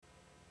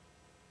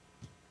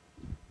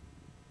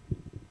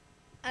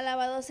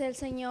Alabado sea el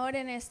Señor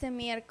en este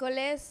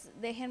miércoles.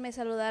 Déjenme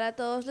saludar a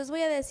todos. Les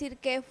voy a decir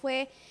que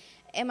fue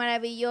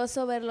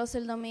maravilloso verlos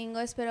el domingo.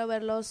 Espero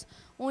verlos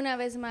una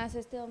vez más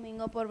este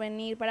domingo por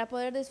venir para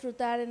poder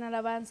disfrutar en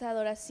alabanza,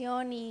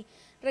 adoración y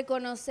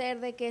reconocer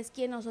de que es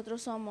quien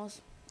nosotros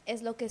somos,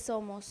 es lo que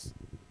somos.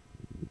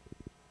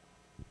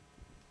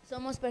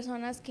 Somos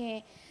personas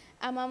que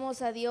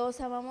amamos a Dios,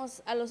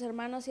 amamos a los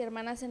hermanos y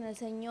hermanas en el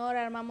Señor,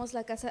 amamos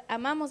la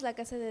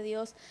casa de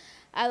Dios,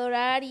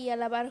 adorar y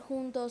alabar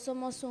juntos,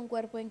 somos un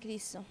cuerpo en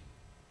Cristo.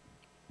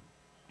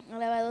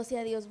 Alabado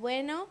sea Dios.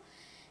 Bueno,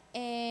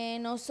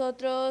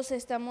 nosotros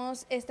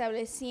estamos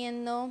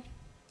estableciendo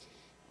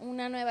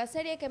una nueva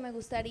serie que me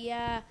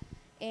gustaría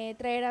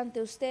traer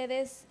ante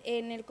ustedes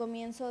en el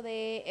comienzo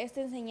de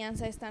esta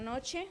enseñanza esta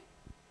noche.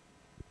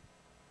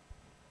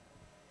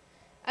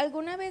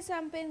 ¿Alguna vez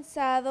han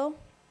pensado?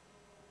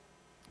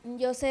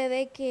 Yo sé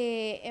de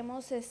que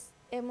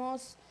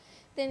hemos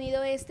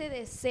tenido este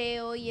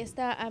deseo y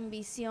esta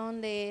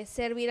ambición de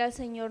servir al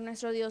Señor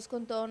nuestro Dios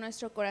con todo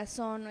nuestro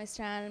corazón,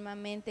 nuestra alma,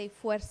 mente y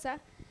fuerza.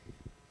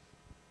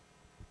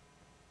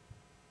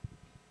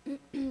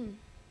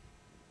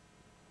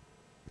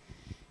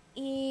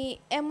 Y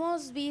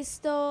hemos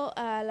visto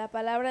la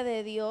palabra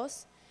de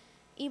Dios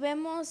y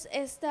vemos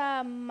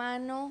esta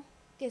mano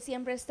que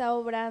siempre está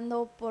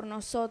obrando por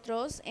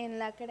nosotros en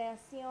la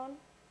creación.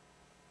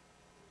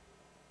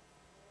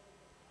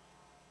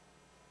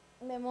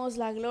 Vemos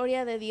la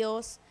gloria de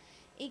Dios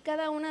y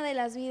cada una de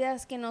las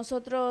vidas que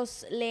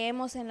nosotros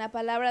leemos en la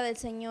palabra del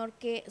Señor,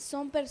 que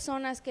son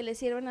personas que le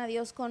sirven a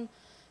Dios con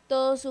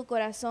todo su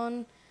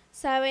corazón.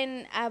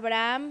 Saben,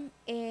 Abraham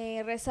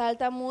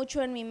resalta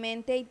mucho en mi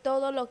mente y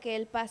todo lo que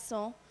él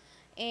pasó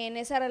en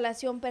esa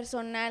relación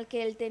personal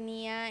que él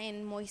tenía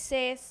en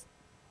Moisés,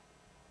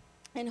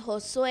 en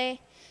Josué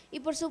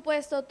y por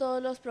supuesto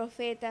todos los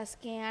profetas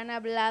que han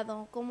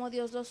hablado, cómo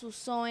Dios los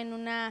usó en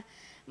una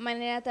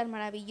manera tan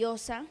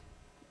maravillosa.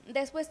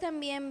 Después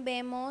también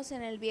vemos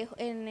en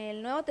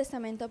el Nuevo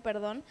Testamento,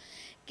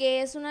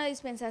 que es una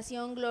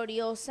dispensación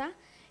gloriosa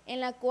en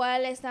la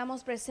cual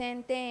estamos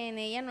presentes en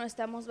ella, no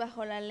estamos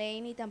bajo la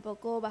ley ni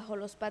tampoco bajo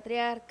los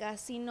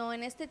patriarcas, sino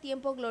en este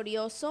tiempo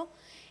glorioso,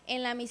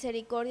 en la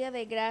misericordia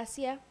de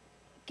gracia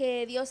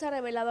que Dios ha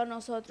revelado a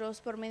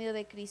nosotros por medio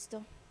de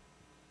Cristo.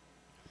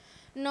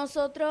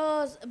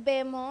 Nosotros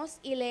vemos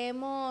y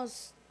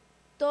leemos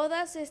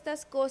todas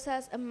estas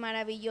cosas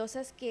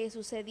maravillosas que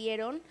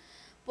sucedieron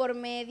por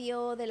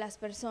medio de las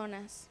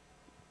personas,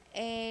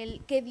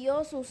 que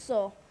Dios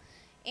usó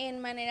en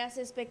maneras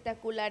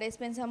espectaculares.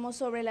 Pensamos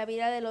sobre la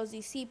vida de los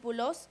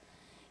discípulos,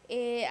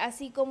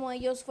 así como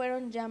ellos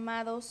fueron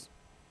llamados,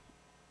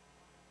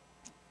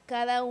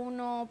 cada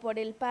uno por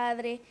el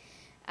Padre,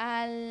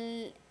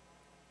 en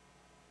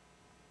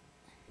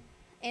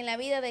la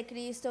vida de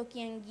Cristo,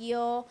 quien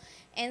guió,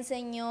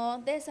 enseñó,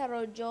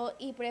 desarrolló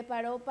y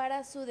preparó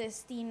para su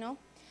destino.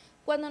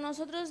 Cuando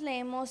nosotros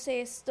leemos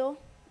esto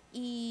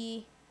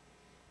y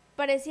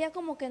parecía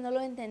como que no lo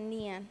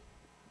entendían,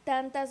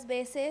 tantas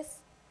veces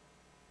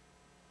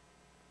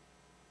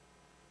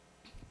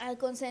al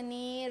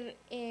concernir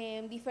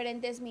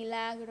diferentes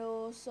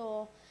milagros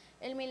o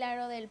el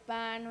milagro del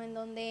pan, o en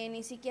donde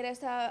ni siquiera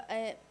estaba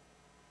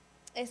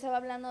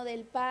hablando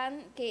del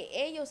pan que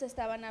ellos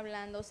estaban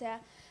hablando, o sea,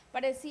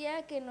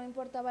 parecía que no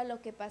importaba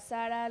lo que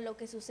pasara, lo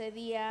que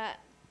sucedía,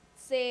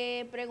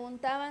 se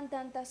preguntaban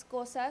tantas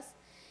cosas,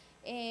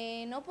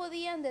 no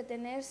podían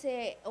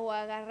detenerse o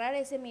agarrar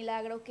ese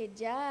milagro que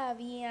ya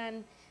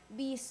habían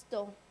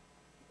visto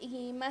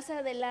y más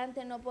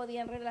adelante no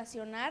podían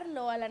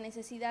relacionarlo a la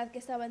necesidad que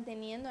estaban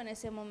teniendo en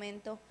ese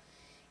momento.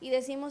 Y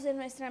decimos en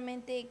nuestra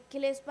mente, ¿qué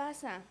les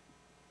pasa?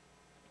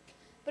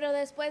 Pero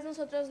después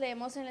nosotros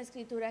leemos en la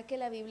Escritura que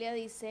la Biblia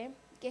dice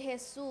que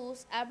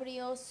Jesús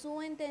abrió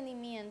su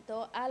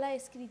entendimiento a la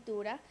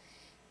Escritura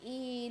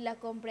y la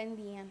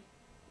comprendían.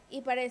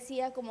 Y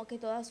parecía como que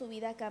toda su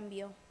vida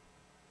cambió.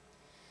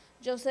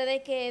 Yo sé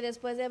de que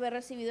después de haber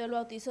recibido el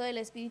bautizo del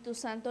Espíritu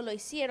Santo lo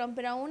hicieron,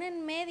 pero aún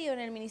en medio en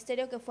el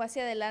ministerio que fue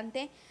hacia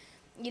adelante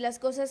y las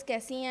cosas que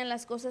hacían,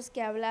 las cosas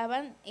que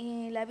hablaban,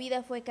 la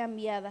vida fue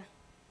cambiada.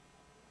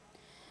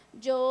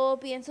 Yo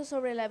pienso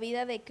sobre la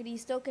vida de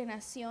Cristo, que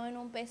nació en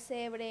un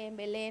pesebre en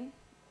Belén,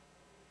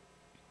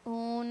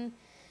 un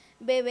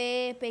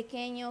bebé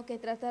pequeño que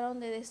trataron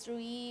de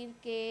destruir,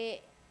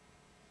 que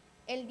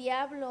el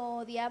diablo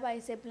odiaba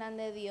ese plan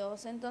de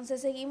Dios.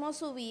 Entonces seguimos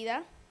su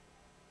vida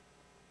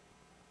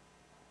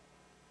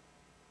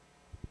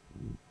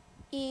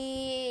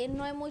y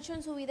no hay mucho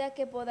en su vida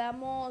que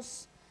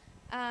podamos,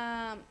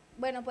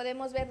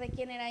 podemos ver de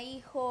quién era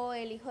hijo,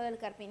 el hijo del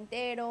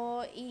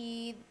carpintero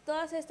y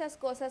todas estas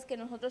cosas que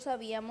nosotros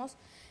sabíamos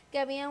que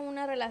había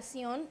una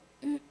relación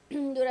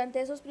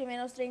durante esos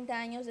primeros 30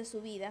 años de su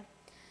vida,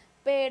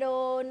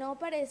 pero no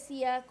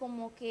parecía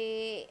como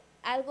que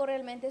algo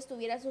realmente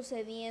estuviera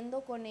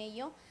sucediendo con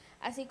ello,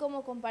 así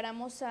como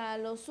comparamos a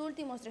los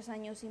últimos 3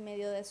 años y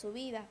medio de su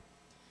vida.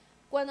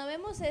 Cuando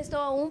vemos esto,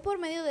 aún por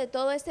medio de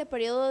todo este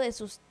periodo de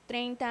sus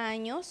 30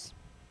 años,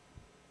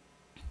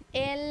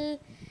 él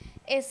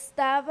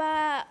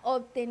estaba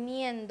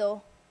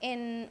obteniendo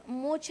en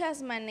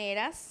muchas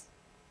maneras,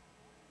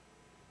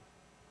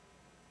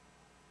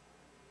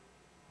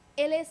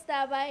 él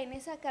estaba en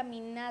esa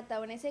caminata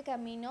o en ese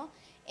camino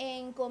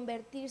en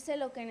convertirse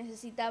en lo que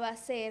necesitaba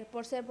ser,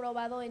 por ser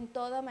probado en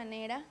toda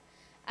manera,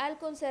 al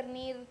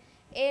concernir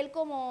él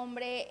como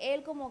hombre,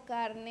 él como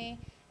carne,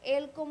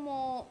 él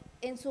como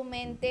en su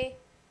mente,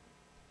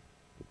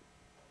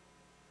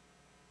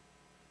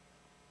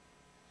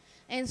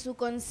 en su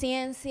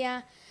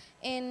conciencia,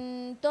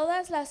 en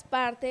todas las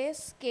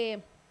partes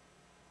que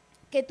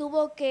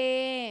tuvo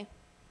que,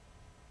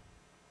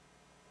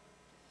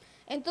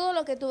 en todo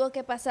lo que tuvo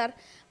que pasar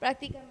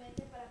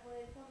prácticamente para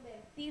poder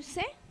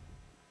convertirse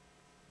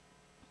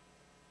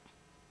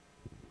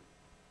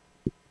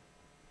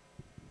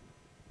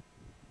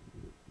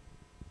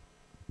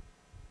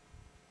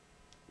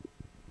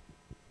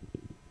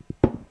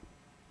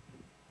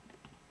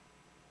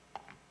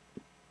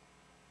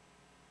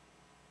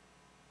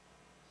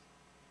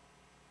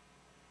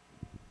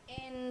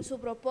en su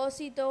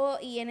propósito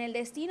y en el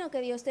destino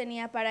que Dios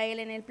tenía para él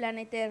en el plan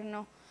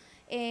eterno.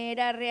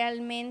 Era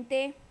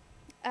realmente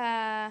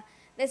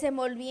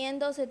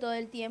desenvolviéndose todo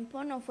el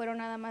tiempo, no fueron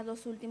nada más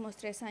los últimos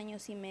 3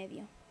 años y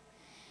medio.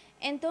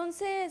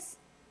 Entonces,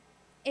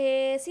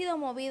 he sido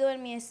movido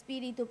en mi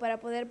espíritu para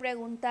poder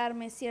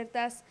preguntarme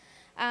ciertas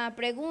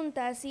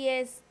preguntas, y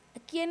es,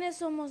 ¿quiénes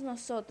somos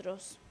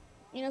nosotros?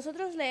 Y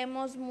nosotros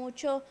leemos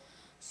mucho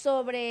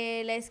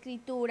sobre la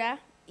escritura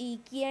y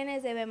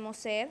quiénes debemos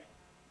ser.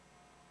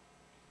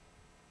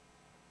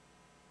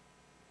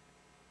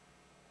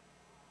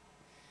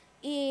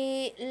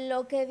 Y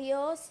lo que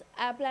Dios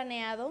ha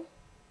planeado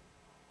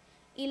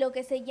y lo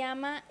que se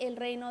llama el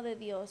reino de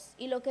Dios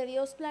y lo que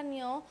Dios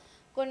planeó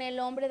con el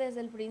hombre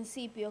desde el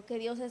principio, que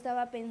Dios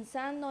estaba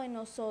pensando en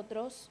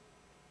nosotros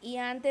y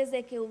antes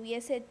de que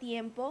hubiese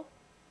tiempo,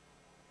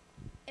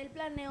 Él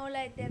planeó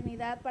la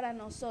eternidad para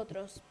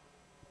nosotros.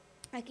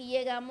 Aquí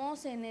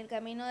llegamos en el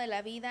camino de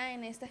la vida,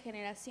 en esta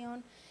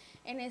generación,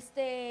 en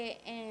este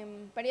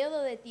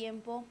periodo de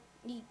tiempo.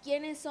 ¿Y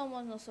quiénes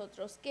somos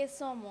nosotros? ¿Qué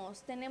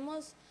somos?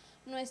 Tenemos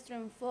nuestro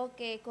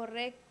enfoque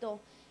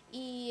correcto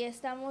y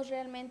estamos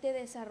realmente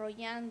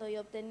desarrollando y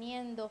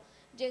obteniendo,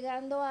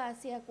 llegando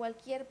hacia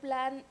cualquier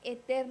plan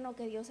eterno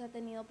que Dios ha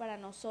tenido para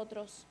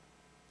nosotros,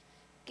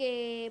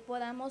 que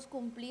podamos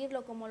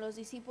cumplirlo como los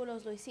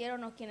discípulos lo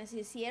hicieron, o quienes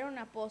se hicieron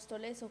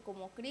apóstoles, o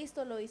como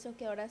Cristo lo hizo,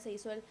 que ahora se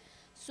hizo el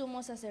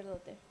sumo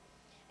sacerdote.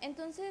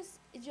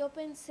 Entonces yo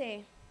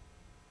pensé,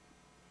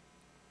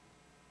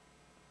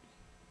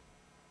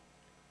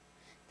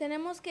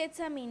 tenemos que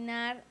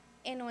examinar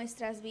en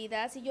nuestras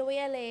vidas, y yo voy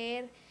a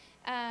leer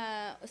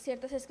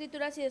ciertas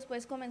escrituras y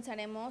después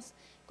comenzaremos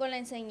con la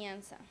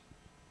enseñanza.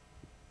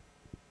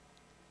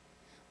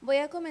 Voy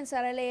a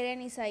comenzar a leer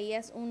en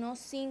Isaías 1,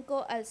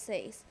 5 al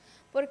 6.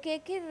 ¿Por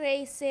qué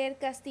querréis ser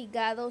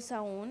castigados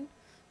aún?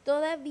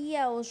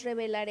 ¿Todavía os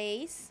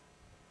rebelaréis?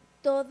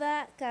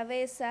 Toda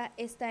cabeza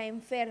está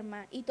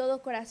enferma y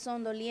todo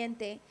corazón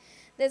doliente.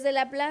 Desde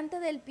la planta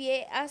del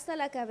pie hasta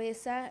la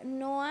cabeza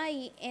no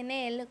hay en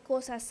él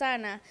cosa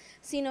sana,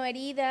 sino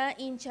herida,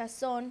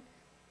 hinchazón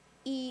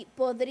y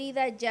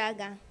podrida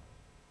llaga.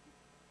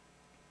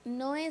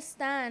 No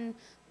están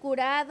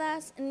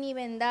curadas, ni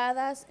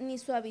vendadas, ni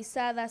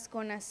suavizadas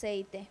con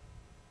aceite.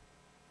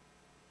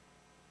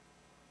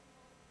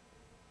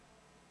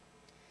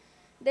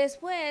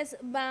 Después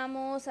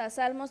vamos a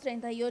Salmos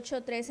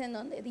 38:3, en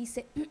donde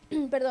dice,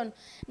 perdón,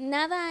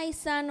 nada hay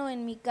sano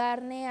en mi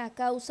carne a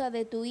causa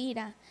de tu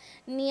ira,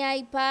 ni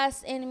hay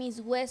paz en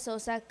mis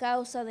huesos a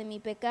causa de mi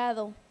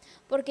pecado,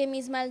 porque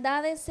mis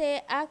maldades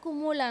se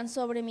acumulan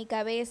sobre mi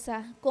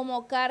cabeza,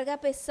 como carga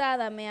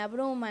pesada me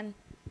abruman.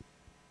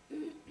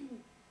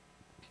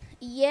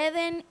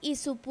 Hieden y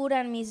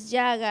supuran mis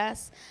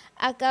llagas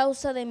a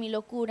causa de mi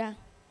locura.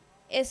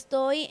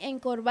 Estoy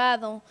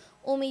encorvado,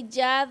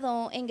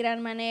 humillado en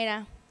gran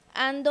manera.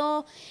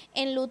 Ando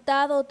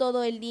enlutado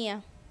todo el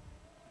día.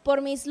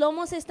 Por mis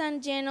lomos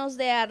están llenos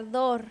de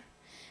ardor.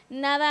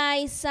 Nada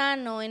hay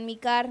sano en mi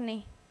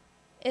carne.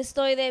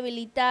 Estoy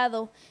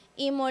debilitado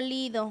y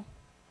molido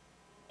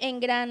en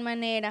gran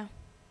manera.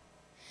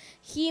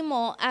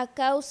 Gimo a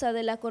causa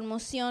de la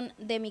conmoción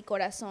de mi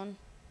corazón.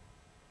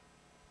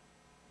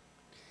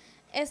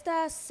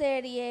 Esta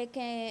serie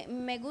que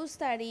me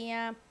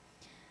gustaría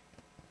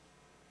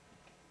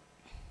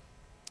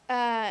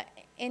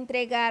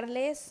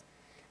entregarles,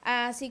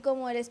 así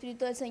como el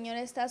Espíritu del Señor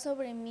está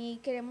sobre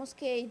mí, queremos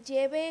que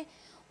lleve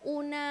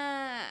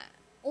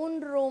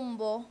un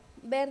rumbo,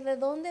 ver de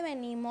dónde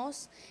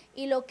venimos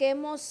y lo que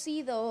hemos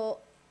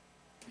sido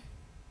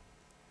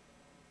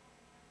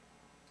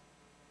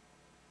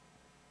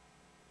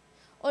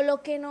o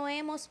lo que no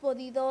hemos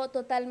podido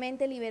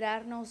totalmente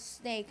liberarnos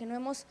de, que no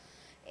hemos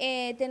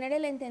tener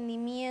el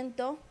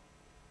entendimiento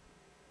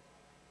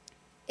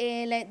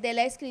de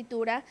la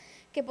escritura,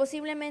 que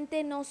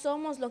posiblemente no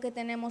somos lo que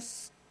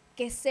tenemos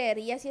que ser,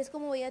 y así es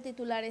como voy a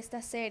titular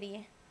esta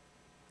serie.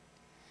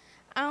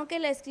 Aunque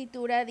la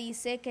escritura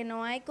dice que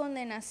no hay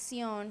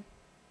condenación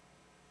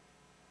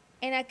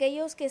en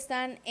aquellos que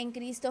están en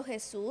Cristo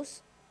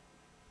Jesús,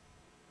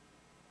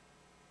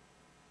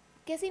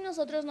 ¿qué si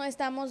nosotros no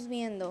estamos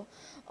viendo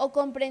o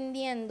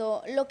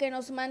comprendiendo lo que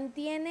nos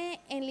mantiene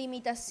en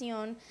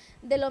limitación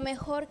de lo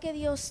mejor que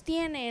Dios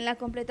tiene en la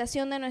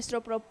completación de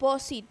nuestro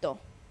propósito,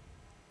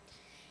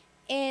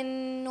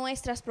 en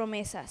nuestras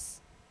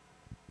promesas?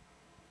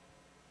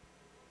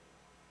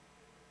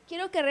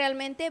 Quiero que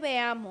realmente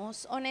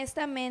veamos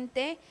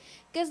honestamente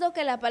qué es lo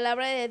que la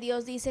palabra de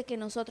Dios dice que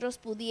nosotros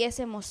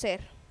pudiésemos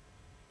ser.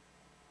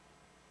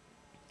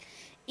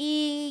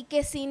 Y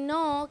que si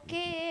no,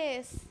 ¿qué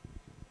es?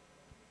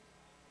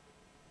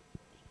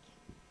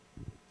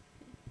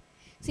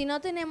 Si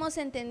no tenemos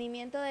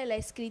entendimiento de la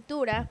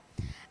Escritura,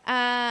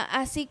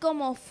 así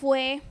como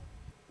fue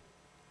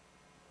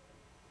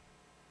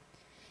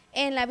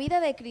en la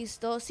vida de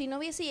Cristo, si no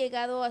hubiese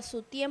llegado a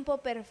su tiempo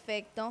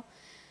perfecto,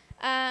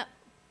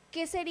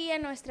 ¿qué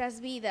serían nuestras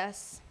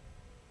vidas?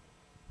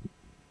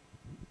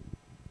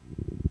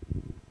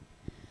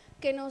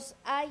 Que nos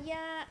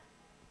haya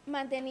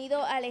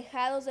mantenido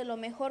alejados de lo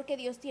mejor que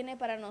Dios tiene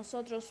para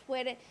nosotros,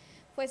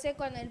 fuese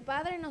cuando el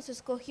Padre nos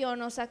escogió,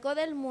 nos sacó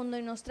del mundo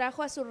y nos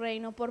trajo a su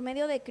reino por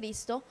medio de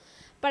Cristo,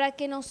 para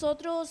que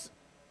nosotros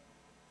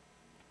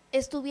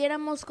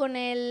estuviéramos con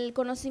el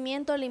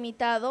conocimiento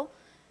limitado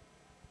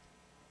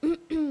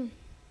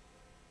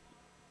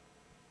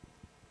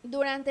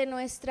durante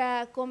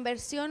nuestra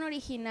conversión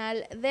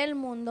original del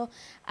mundo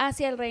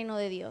hacia el reino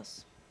de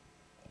Dios.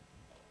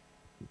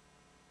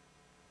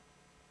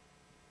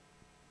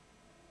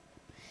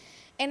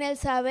 En el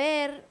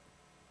saber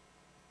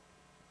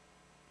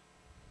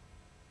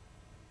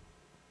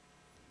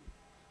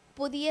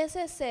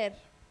pudiese ser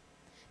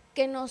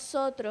que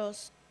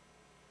nosotros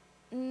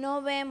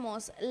no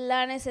vemos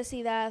la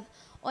necesidad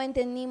o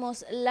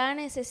entendimos la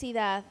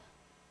necesidad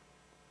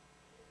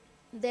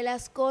de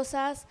las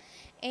cosas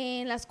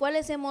en las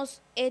cuales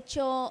hemos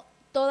hecho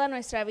toda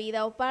nuestra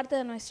vida o parte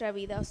de nuestra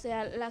vida. O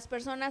sea, las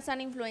personas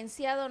han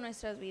influenciado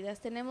nuestras vidas,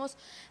 tenemos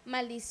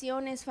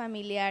maldiciones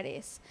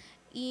familiares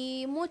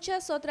y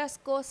muchas otras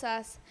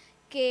cosas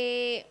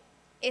que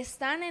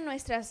están en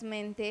nuestras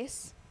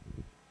mentes,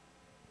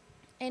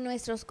 en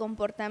nuestros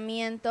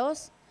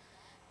comportamientos.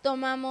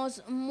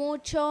 Tomamos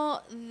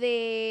mucho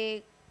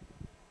de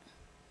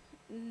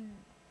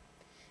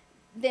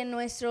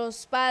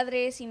nuestros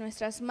padres y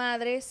nuestras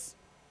madres.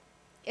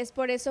 Es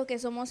por eso que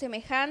somos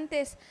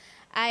semejantes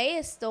a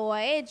esto o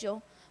a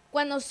ello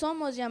cuando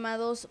somos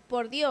llamados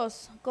por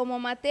Dios. Como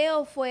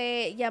Mateo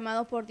fue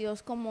llamado por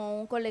Dios como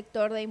un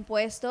colector de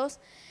impuestos,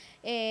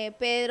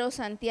 Pedro,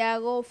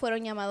 Santiago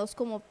fueron llamados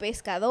como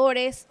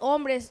pescadores,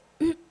 hombres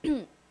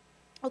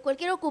o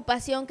cualquier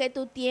ocupación que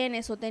tú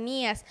tienes o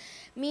tenías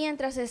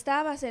mientras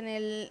estabas en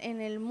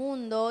el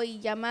mundo y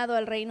llamado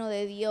al reino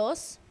de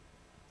Dios.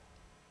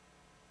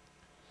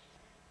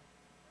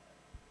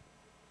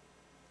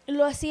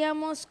 Lo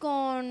hacíamos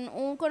con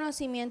un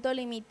conocimiento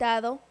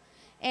limitado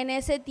en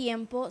ese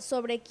tiempo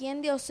sobre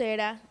quién Dios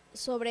era,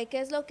 sobre qué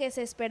es lo que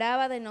se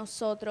esperaba de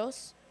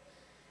nosotros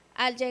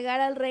al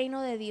llegar al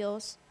reino de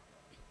Dios.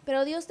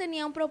 Pero Dios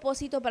tenía un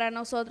propósito para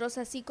nosotros,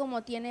 así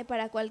como tiene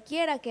para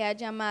cualquiera que ha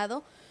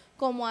llamado,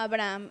 como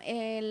Abraham.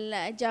 El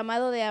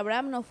llamado de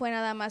Abraham no fue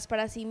nada más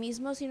para sí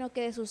mismo, sino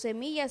que de su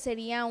semilla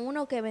sería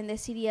uno que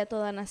bendeciría a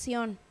toda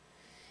nación.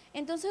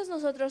 Entonces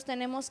nosotros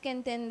tenemos que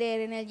entender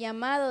en el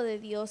llamado de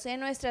Dios en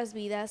nuestras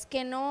vidas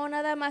que no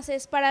nada más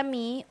es para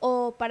mí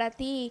o para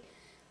ti,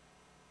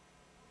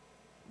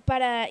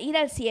 para ir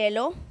al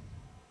cielo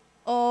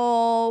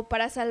o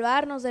para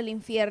salvarnos del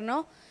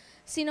infierno,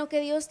 sino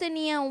que Dios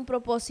tenía un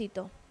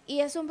propósito.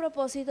 Y es un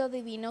propósito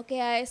divino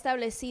que ha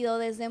establecido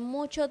desde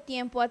mucho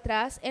tiempo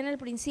atrás en el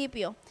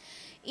principio.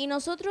 Y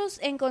nosotros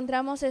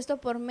encontramos esto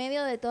por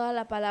medio de toda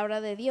la palabra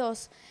de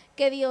Dios,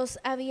 que Dios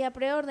había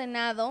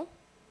preordenado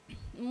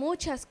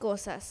muchas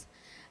cosas,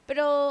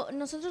 pero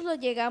nosotros lo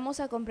llegamos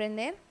a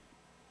comprender.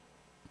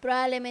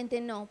 Probablemente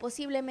no,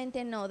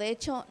 posiblemente no, de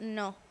hecho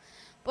no,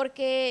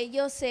 porque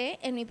yo sé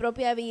en mi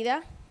propia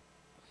vida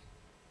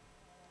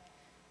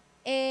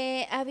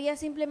había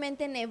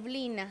simplemente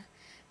neblina,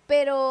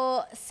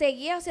 pero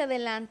seguí hacia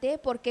adelante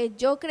porque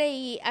yo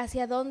creí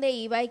hacia dónde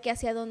iba y que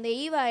hacia dónde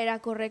iba era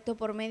correcto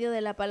por medio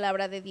de la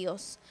palabra de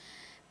Dios.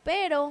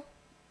 Pero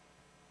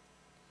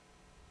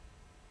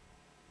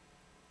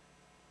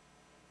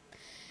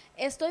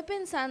estoy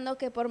pensando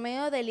que por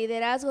medio del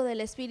liderazgo del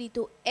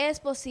Espíritu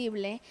es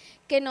posible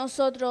que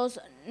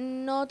nosotros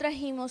no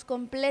trajimos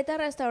completa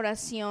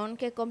restauración,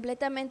 que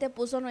completamente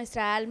puso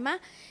nuestra alma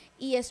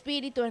y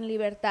espíritu en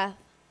libertad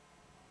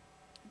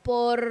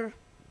por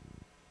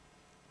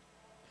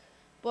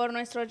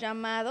nuestro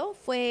llamado.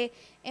 Fue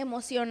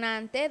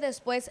emocionante,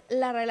 después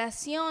la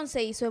relación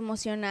se hizo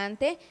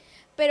emocionante,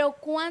 pero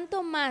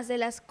cuánto más de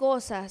las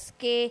cosas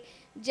que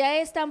ya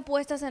están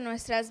puestas en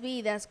nuestras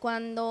vidas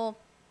cuando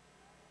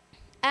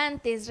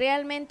antes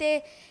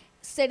realmente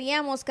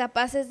seríamos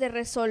capaces de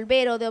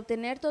resolver o de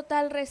obtener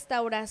total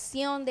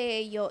restauración de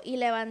ello y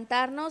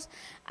levantarnos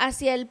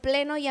hacia el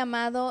pleno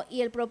llamado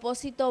y el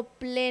propósito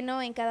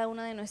pleno en cada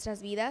una de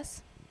nuestras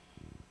vidas.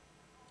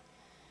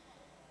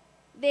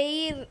 de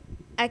ir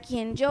a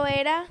quien yo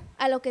era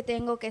a lo que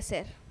tengo que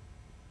ser.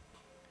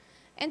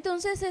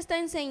 Entonces esta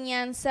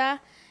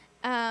enseñanza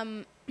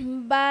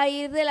va a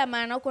ir de la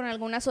mano con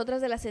algunas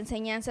otras de las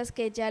enseñanzas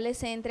que ya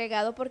les he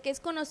entregado, porque es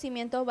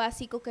conocimiento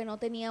básico que no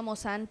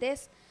teníamos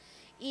antes,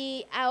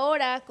 y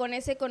ahora con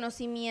ese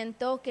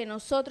conocimiento que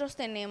nosotros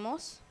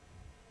tenemos,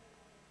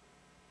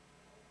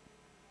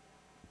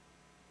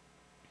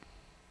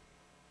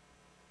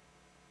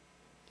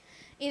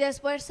 y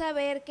después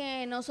saber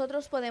que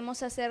nosotros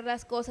podemos hacer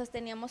las cosas,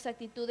 teníamos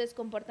actitudes,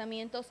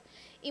 comportamientos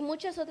y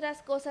muchas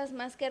otras cosas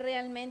más que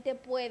realmente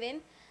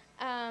pueden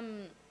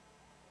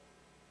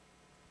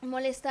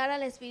molestar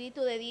al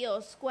Espíritu de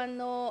Dios.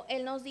 Cuando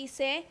Él nos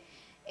dice,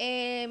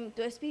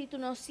 tu Espíritu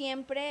no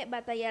siempre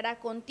batallará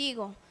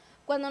contigo.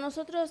 Cuando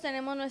nosotros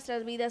tenemos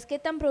nuestras vidas, ¿qué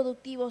tan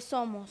productivos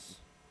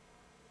somos?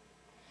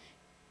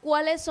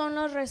 ¿Cuáles son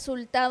los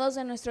resultados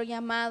de nuestro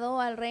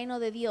llamado al reino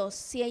de Dios,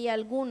 si hay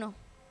alguno?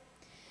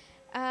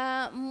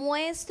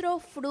 Muestro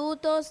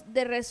frutos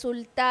de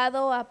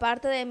resultado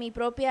aparte de mi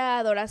propia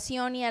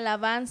adoración y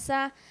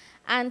alabanza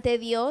ante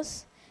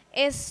Dios.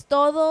 ¿Es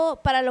todo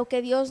para lo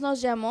que Dios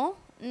nos llamó?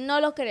 No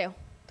lo creo.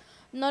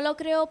 No lo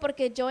creo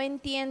porque yo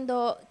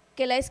entiendo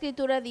que la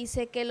Escritura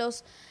dice que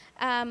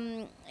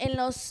en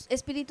los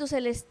espíritus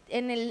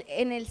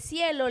en el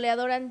cielo le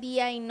adoran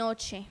día y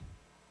noche.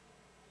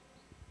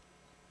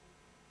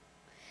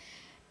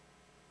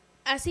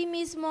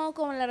 Asimismo,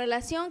 con la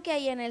relación que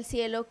hay en el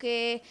cielo,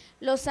 que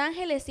los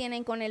ángeles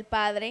tienen con el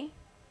Padre,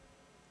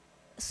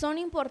 son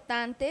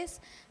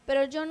importantes,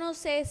 pero yo no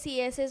sé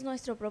si ese es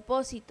nuestro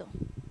propósito.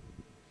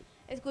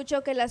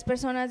 Escucho que las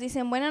personas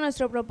dicen, bueno,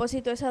 nuestro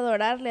propósito es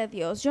adorarle a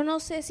Dios. Yo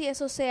no sé si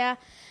eso sea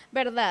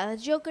verdad.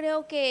 Yo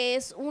creo que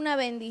es una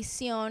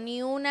bendición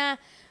y una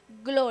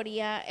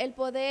gloria el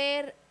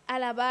poder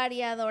alabar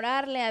y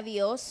adorarle a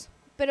Dios,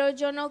 pero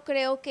yo no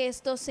creo que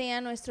esto sea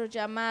nuestro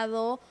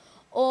llamado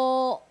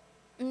o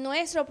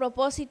nuestro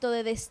propósito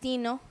de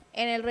destino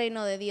en el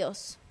reino de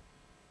Dios.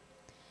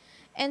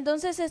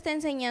 Entonces esta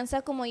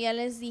enseñanza, como ya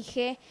les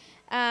dije,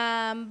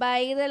 va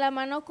a ir de la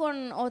mano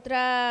con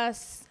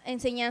otras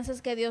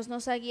enseñanzas que Dios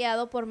nos ha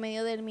guiado por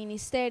medio del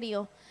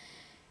ministerio.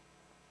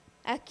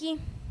 Aquí,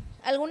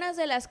 algunas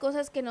de las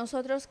cosas que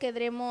nosotros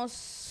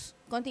queremos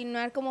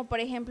continuar, como por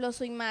ejemplo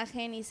su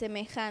imagen y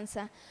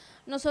semejanza.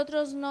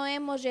 Nosotros no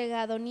hemos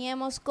llegado ni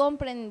hemos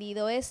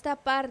comprendido esta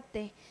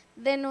parte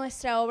de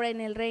nuestra obra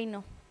en el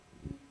reino.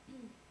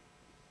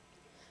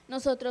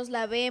 Nosotros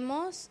la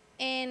vemos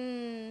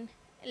en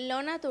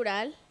lo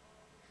natural,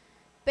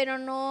 pero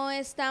no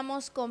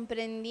estamos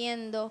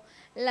comprendiendo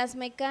las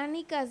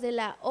mecánicas de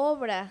la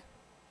obra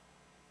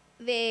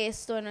de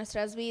esto en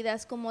nuestras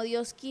vidas, como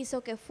Dios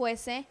quiso que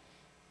fuese.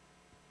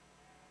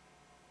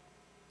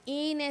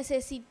 Y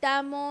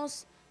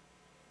necesitamos,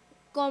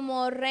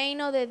 como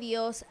reino de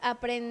Dios,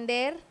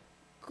 aprender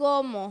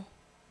cómo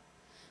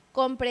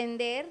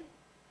comprender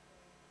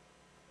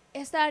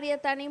esta área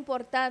tan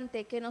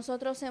importante que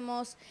nosotros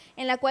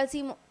en la cual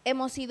sí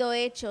hemos sido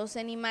hechos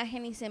en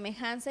imagen y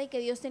semejanza, y que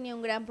Dios tenía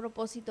un gran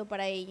propósito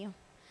para ello.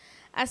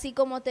 Así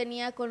como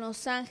tenía con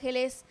los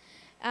ángeles,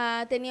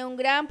 tenía un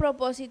gran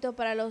propósito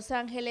para los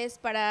ángeles,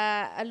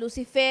 para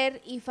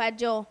Lucifer y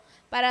falló,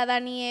 para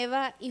Adán y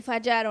Eva y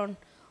fallaron.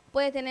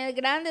 Puede tener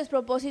grandes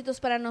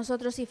propósitos para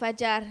nosotros y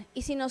fallar,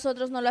 y si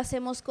nosotros no lo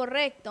hacemos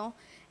correcto,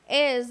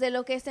 es de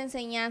lo que esta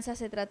enseñanza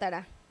se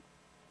tratará.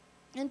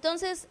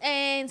 Entonces,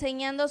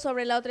 enseñando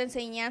sobre la otra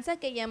enseñanza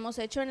que ya hemos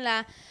hecho en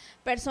la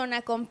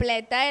persona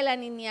completa, el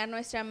alinear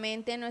nuestra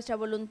mente, nuestra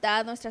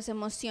voluntad, nuestras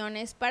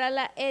emociones para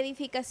la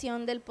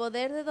edificación del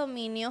poder de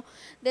dominio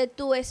de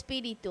tu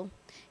espíritu,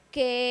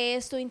 que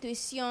es tu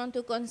intuición,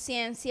 tu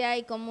conciencia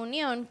y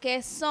comunión,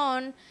 que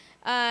son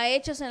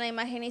hechos en la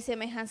imagen y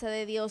semejanza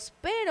de Dios,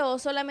 pero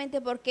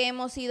solamente porque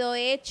hemos sido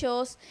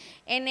hechos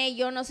en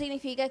ello no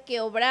significa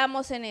que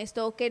obramos en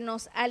esto o que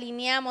nos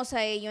alineamos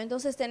a ello.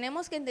 Entonces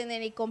tenemos que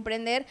entender y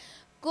comprender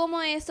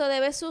cómo esto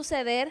debe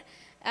suceder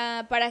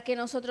para que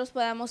nosotros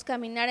podamos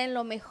caminar en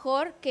lo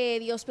mejor que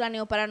Dios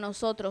planeó para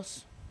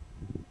nosotros.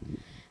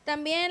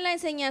 También la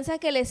enseñanza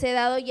que les he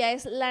dado ya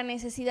es la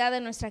necesidad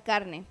de nuestra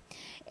carne.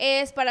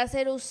 Es para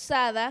ser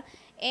usada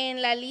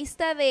en la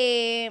lista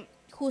de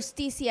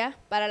justicia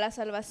para la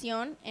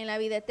salvación en la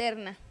vida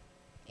eterna.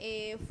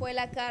 Fue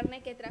la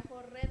carne que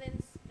trajo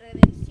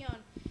redención,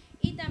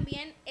 y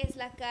también es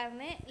la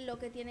carne lo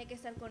que tiene que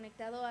estar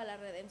conectado a la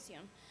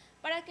redención,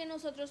 para que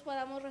nosotros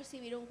podamos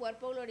recibir un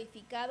cuerpo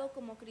glorificado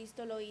como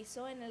Cristo lo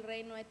hizo en el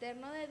reino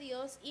eterno de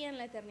Dios y en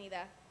la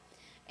eternidad.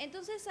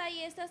 Entonces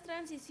hay estas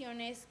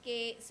transiciones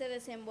que se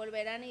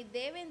desenvolverán y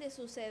deben de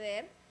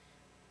suceder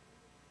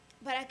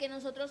para que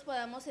nosotros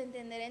podamos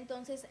entender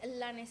entonces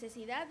la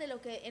necesidad de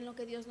en lo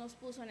que Dios nos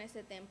puso en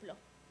este templo.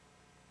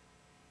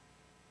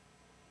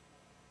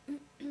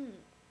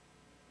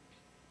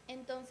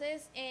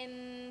 Entonces,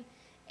 en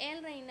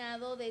el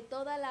reinado de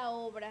toda la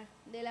obra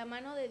de la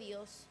mano de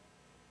Dios,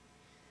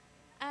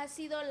 ha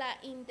sido la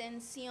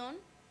intención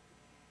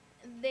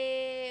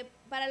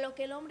para lo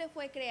que el hombre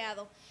fue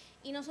creado.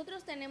 Y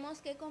nosotros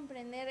tenemos que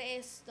comprender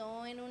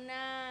esto en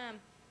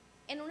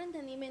en un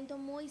entendimiento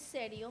muy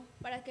serio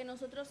para que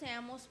nosotros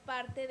seamos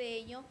parte de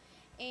ello.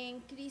 En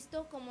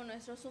Cristo como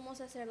nuestro sumo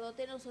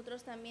sacerdote,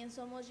 nosotros también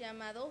somos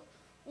llamados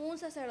un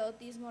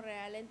sacerdotismo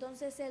real.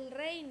 Entonces el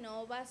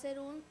reino va a ser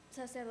un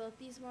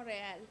sacerdotismo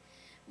real,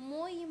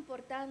 muy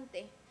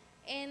importante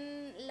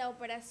en la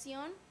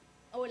operación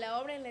o la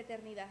obra en la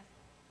eternidad.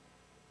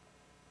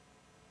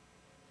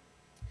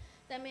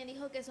 También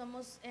dijo que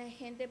somos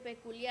gente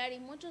peculiar y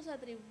muchos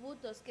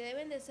atributos que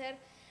deben de ser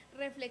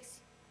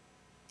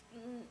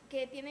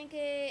que tienen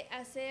que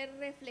hacer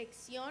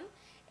reflexión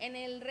en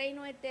el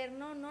reino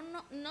eterno,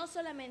 no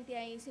solamente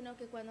ahí, sino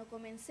que cuando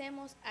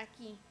comencemos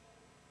aquí.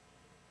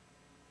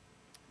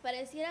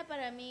 Pareciera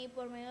para mí,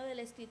 por medio de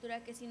la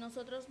Escritura, que si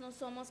nosotros no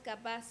somos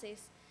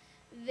capaces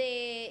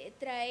de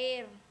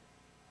traer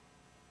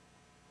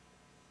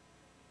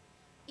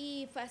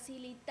y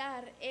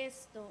facilitar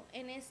esto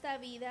en esta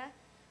vida,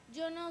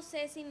 yo no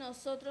sé si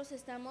nosotros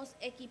estamos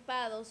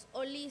equipados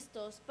o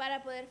listos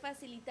para poder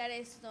facilitar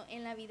esto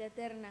en la vida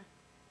eterna.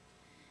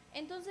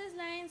 Entonces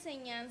la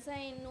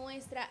enseñanza en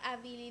nuestra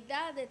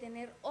habilidad de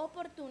tener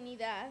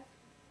oportunidad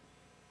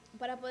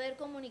para poder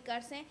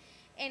comunicarse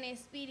en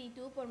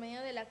espíritu por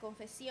medio de la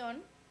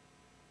confesión,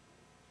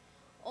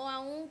 o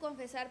aún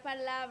confesar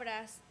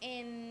palabras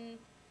en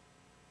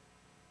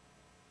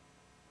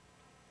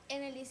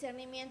el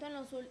discernimiento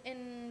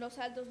en los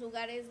altos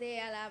lugares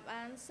de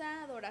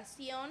alabanza,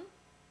 adoración,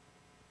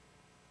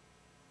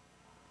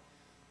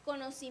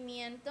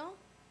 conocimiento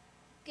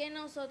que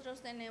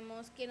nosotros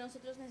tenemos, que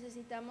nosotros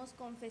necesitamos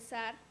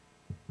confesar,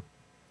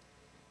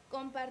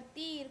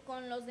 compartir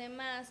con los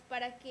demás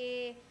para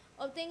que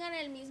obtengan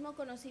el mismo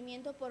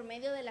conocimiento por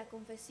medio de la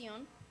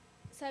confesión,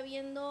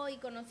 sabiendo y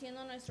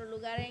conociendo nuestro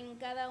lugar en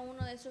cada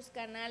uno de esos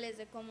canales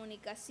de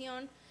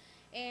comunicación,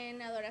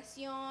 en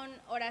adoración,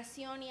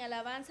 oración y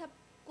alabanza,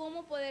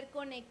 cómo poder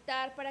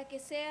conectar para que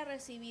sea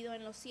recibido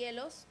en los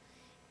cielos,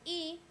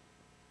 y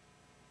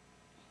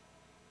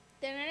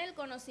tener el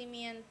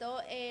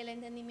conocimiento, el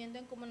entendimiento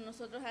en cómo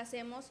nosotros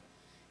hacemos,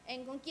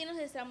 en con quién nos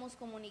estamos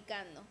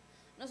comunicando.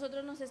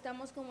 Nosotros nos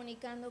estamos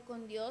comunicando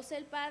con Dios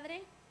el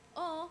Padre,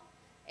 o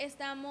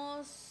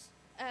estamos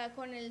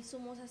con el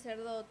sumo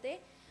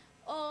sacerdote,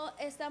 o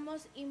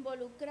estamos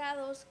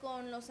involucrados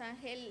con los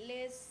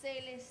ángeles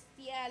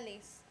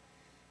celestiales.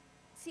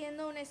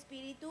 Siendo un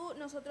espíritu,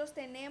 nosotros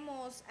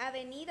tenemos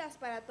avenidas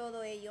para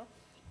todo ello,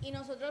 y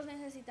nosotros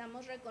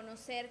necesitamos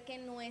reconocer que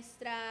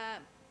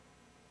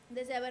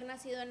desde haber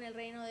nacido en el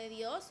reino de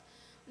Dios,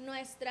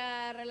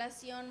 nuestra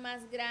relación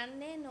más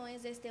grande no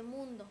es de este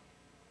mundo,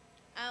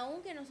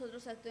 aunque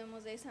nosotros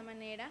actuemos de esa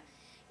manera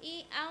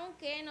y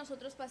aunque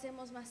nosotros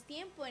pasemos más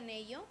tiempo en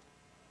ello,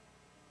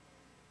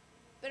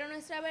 pero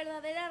nuestra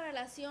verdadera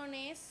relación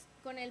es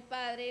con el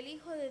Padre, el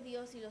Hijo de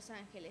Dios y los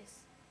ángeles,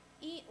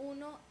 y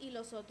uno y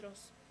los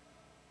otros.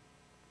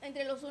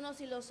 Entre los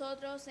unos y los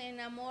otros, en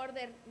amor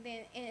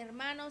de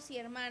hermanos y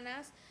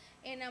hermanas,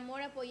 en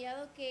amor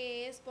apoyado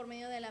que es por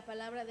medio de la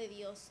palabra de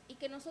Dios, y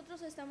que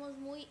nosotros estamos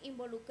muy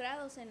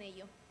involucrados en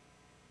ello.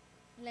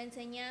 La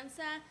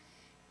enseñanza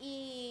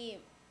y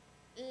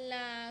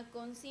la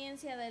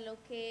conciencia de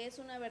lo que es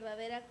una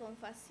verdadera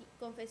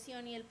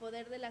confesión y el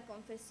poder de la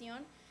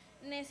confesión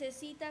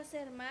necesita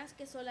ser más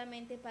que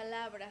solamente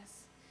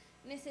palabras.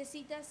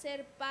 Necesita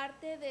ser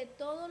parte de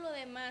todo lo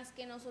demás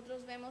que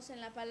nosotros vemos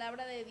en la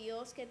palabra de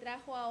Dios, que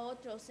trajo a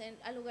otros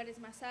a lugares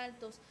más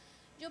altos.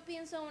 Yo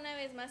pienso una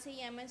vez más, y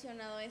ya he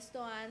mencionado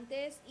esto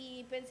antes,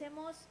 y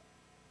pensemos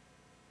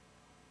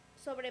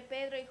sobre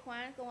Pedro y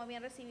Juan, como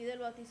habían recibido el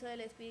bautizo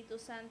del Espíritu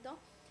Santo,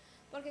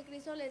 porque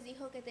Cristo les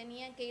dijo que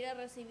tenían que ir a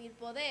recibir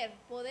poder.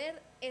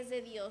 Poder es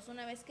de Dios.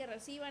 Una vez que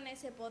reciban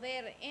ese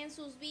poder en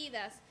sus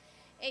vidas,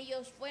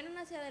 ellos fueron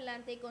hacia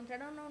adelante y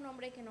encontraron a un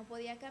hombre que no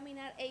podía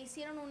caminar e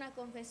hicieron una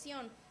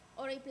confesión.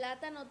 Oro y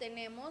plata no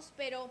tenemos,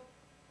 pero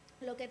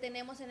lo que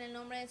tenemos en el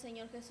nombre del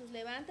Señor Jesús,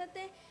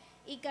 levántate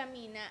y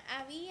camina.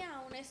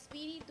 Había un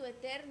espíritu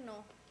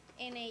eterno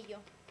en ello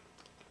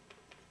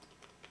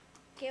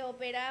que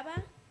operaba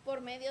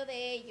por medio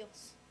de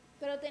ellos,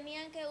 pero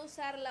tenían que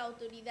usar la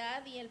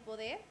autoridad y el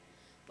poder,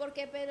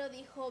 porque Pedro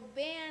dijo: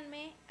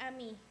 véanme a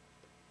mí.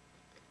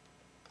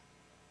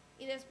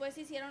 Y después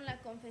hicieron la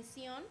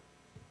confesión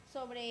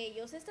sobre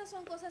ellos. Estas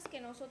son cosas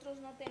que nosotros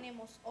no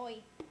tenemos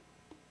hoy.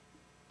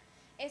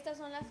 Estas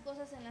son las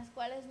cosas en las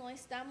cuales no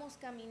estamos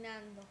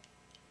caminando.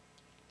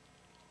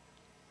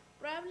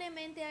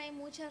 Probablemente hay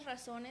muchas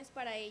razones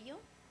para ello.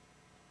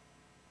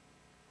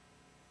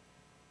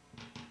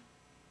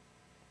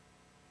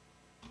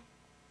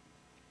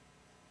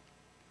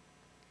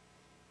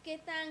 ¿Qué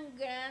tan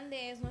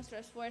grande es nuestro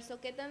esfuerzo?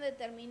 ¿Qué tan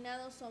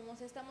determinados somos?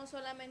 ¿Estamos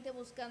solamente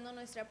buscando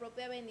nuestra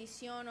propia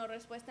bendición o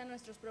respuesta a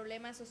nuestros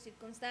problemas o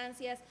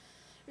circunstancias?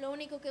 ¿Lo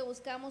único que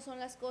buscamos son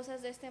las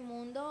cosas de este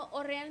mundo?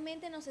 ¿O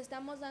realmente nos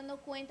estamos dando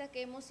cuenta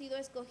que hemos sido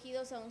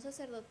escogidos a un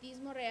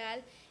sacerdotismo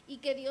real y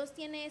que Dios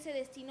tiene ese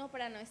destino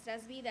para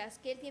nuestras vidas?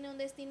 Que Él tiene un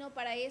destino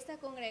para esta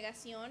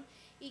congregación,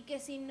 y que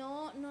si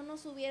no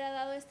nos hubiera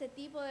dado este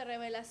tipo de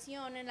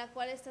revelación en la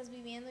cual estás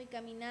viviendo y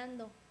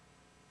caminando,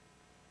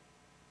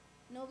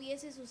 no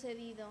hubiese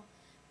sucedido.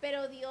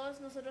 pero Dios,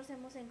 nosotros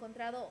hemos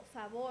encontrado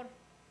favor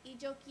y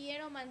yo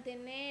quiero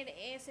mantener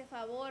ese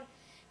favor.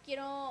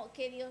 Quiero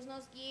que Dios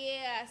nos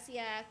guíe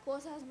hacia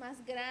cosas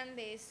más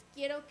grandes.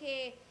 Quiero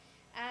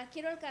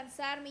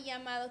alcanzar mi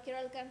llamado, quiero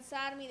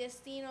alcanzar mi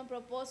destino,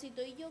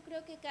 propósito. Y yo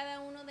creo que cada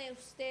uno de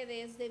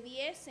ustedes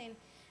debiesen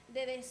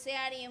de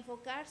desear y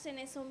enfocarse en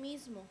eso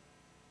mismo.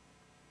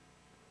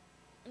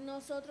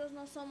 Nosotros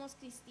no somos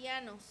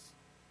cristianos.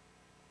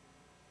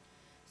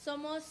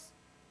 Somos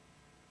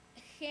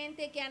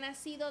gente que ha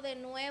nacido de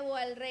nuevo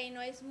al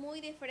reino. Es muy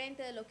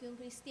diferente de lo que un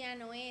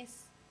cristiano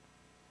es.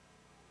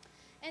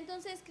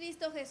 Entonces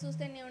Cristo Jesús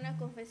tenía una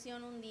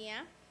confesión un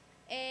día.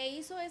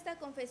 Hizo esta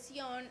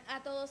confesión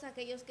a todos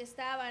aquellos que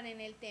estaban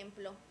en el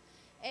templo.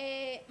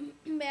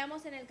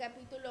 Veamos en el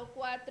capítulo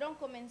 4,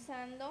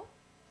 comenzando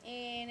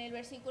en el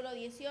versículo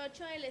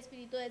 18, el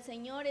Espíritu del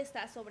Señor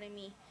está sobre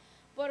mí.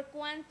 Por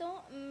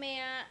cuanto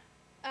me ha...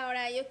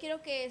 Ahora, yo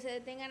quiero que se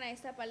detengan a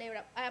esta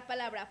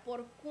palabra,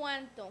 por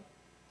cuanto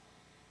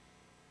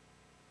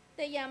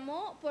te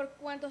llamó, por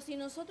cuanto si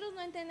nosotros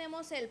no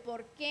entendemos el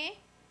por qué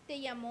te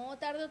llamó,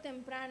 tarde o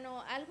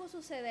temprano algo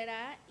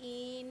sucederá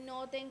y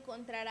no te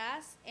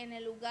encontrarás en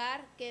el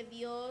lugar que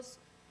Dios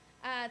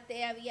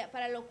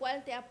para lo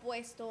cual te ha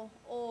puesto.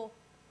 O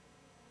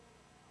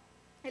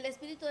el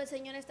Espíritu del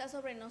Señor está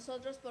sobre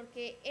nosotros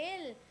porque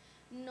Él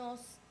nos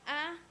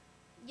ha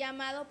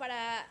llamado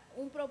para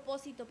un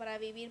propósito, para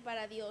vivir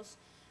para Dios.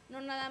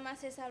 No nada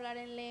más es hablar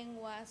en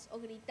lenguas o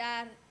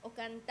gritar o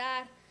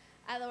cantar,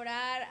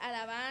 adorar,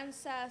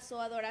 alabanzas o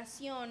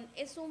adoración.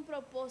 Es un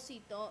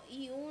propósito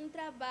y un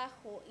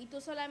trabajo, y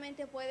tú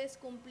solamente puedes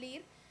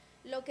cumplir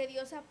lo que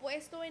Dios ha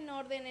puesto en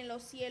orden en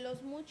los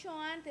cielos mucho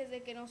antes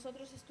de que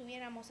nosotros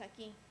estuviéramos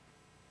aquí.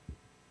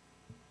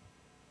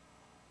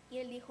 Y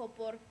Él dijo,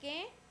 ¿por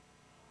qué?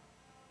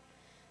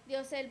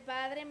 Dios el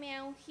Padre me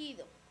ha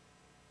ungido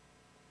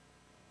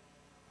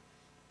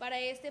para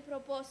este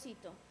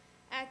propósito.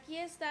 Aquí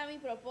está mi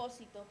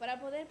propósito, para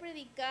poder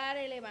predicar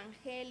el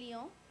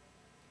evangelio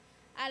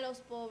a los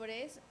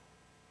pobres.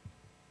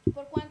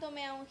 Por cuanto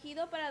me ha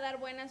ungido para dar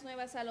buenas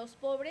nuevas a los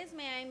pobres,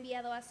 me ha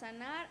enviado a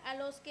sanar a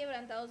los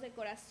quebrantados de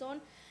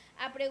corazón,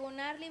 a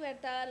pregonar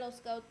libertad a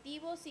los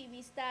cautivos y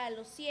vista a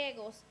los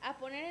ciegos, a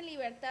poner en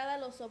libertad a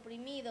los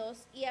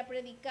oprimidos y a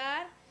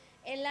predicar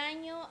el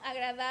año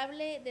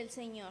agradable del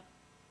Señor.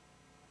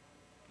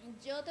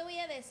 Yo te voy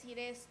a decir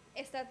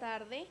esta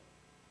tarde,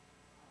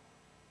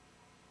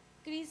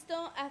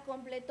 Cristo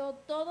completó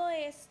todo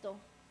esto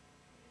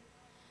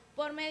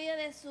por medio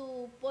de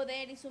su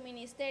poder y su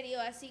ministerio,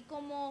 así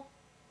como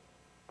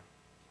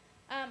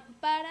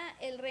para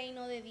el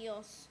reino de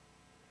Dios.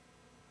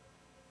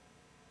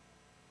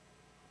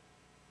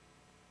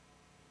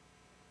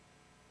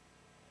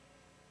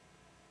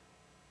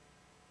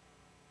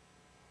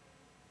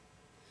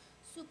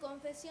 Su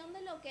confesión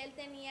de lo que él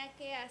tenía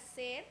que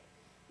hacer,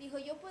 dijo,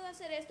 yo puedo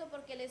hacer esto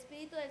porque el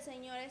Espíritu del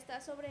Señor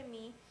está sobre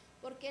mí,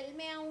 porque Él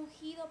me ha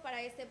ungido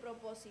para este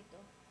propósito.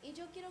 Y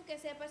yo quiero que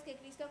sepas que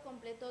Cristo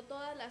completó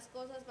todas las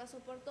cosas, pasó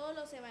por todos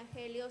los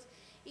evangelios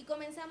y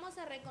comenzamos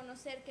a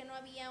reconocer que no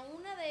había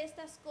una de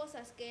estas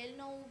cosas que Él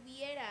no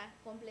hubiera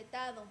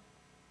completado.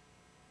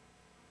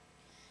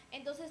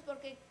 Entonces,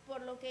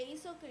 por lo que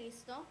hizo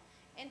Cristo,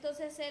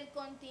 entonces Él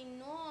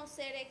continuó a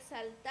ser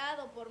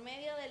exaltado por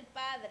medio del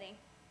Padre,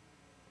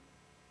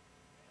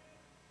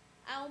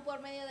 aún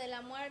por medio de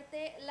la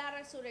muerte, la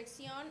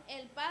resurrección.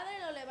 El Padre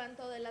lo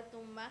levantó de la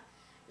tumba,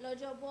 lo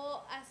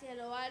llevó hacia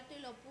lo alto y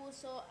lo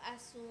puso a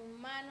su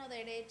mano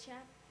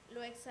derecha,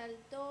 lo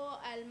exaltó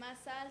al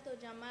más alto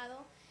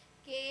llamado,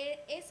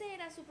 que ese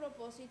era su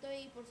propósito,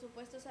 y por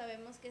supuesto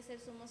sabemos que es el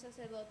sumo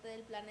sacerdote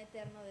del plan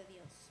eterno de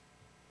Dios.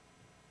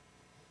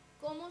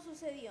 ¿Cómo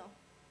sucedió?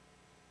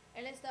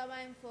 Él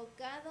estaba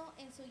enfocado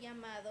en su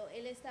llamado,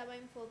 él estaba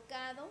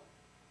enfocado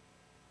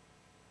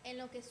en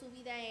lo que su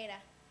vida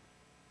era.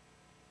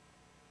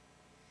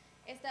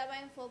 Estaba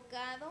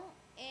enfocado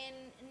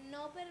en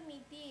no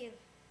permitir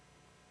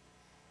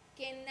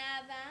que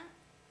nada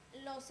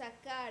lo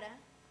sacara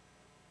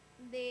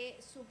de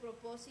su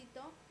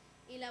propósito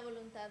y la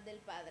voluntad del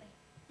Padre.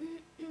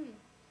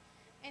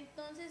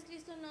 Entonces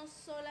Cristo no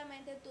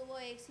solamente tuvo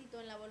éxito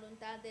en la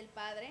voluntad del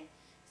Padre,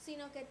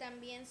 sino que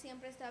también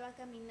siempre estaba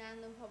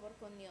caminando en favor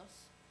con Dios.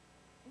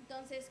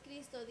 Entonces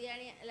Cristo,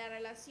 la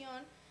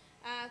relación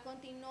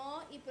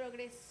continuó y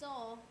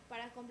progresó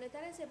para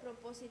completar ese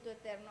propósito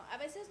eterno. A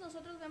veces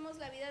nosotros vemos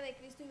la vida de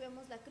Cristo y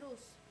vemos la cruz.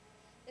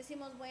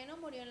 Decimos, bueno,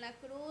 murió en la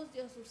cruz,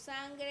 dio su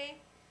sangre,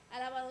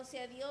 alabado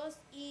sea Dios,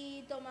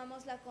 y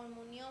tomamos la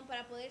comunión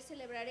para poder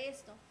celebrar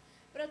esto.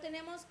 Pero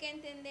tenemos que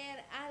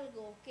entender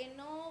algo, que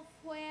no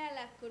fue a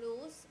la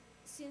cruz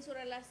sin su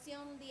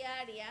relación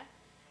diaria,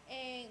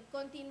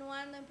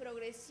 continuando en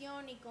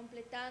progresión y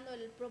completando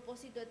el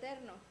propósito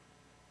eterno.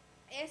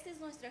 Este es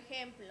nuestro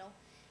ejemplo.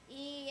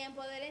 Y en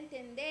poder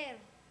entender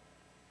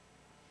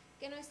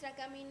que nuestra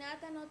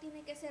caminata no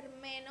tiene que ser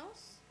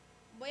menos.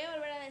 Voy a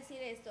volver a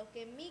decir esto,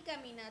 que mi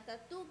caminata,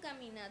 tu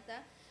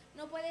caminata,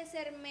 no puede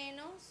ser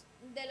menos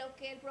de lo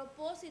que el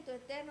propósito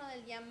eterno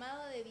del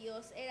llamado de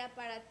Dios era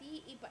para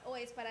ti o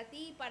es para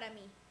ti y para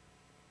mí.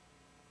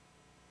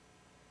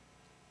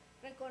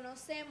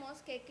 Reconocemos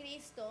que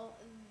Cristo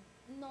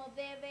no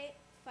debe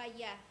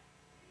fallar.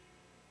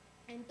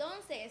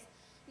 Entonces,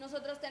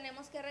 nosotros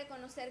tenemos que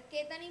reconocer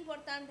qué tan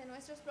importante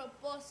nuestro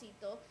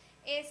propósito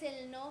es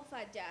el no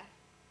fallar.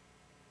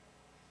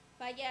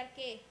 ¿Fallar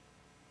qué?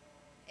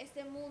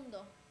 Este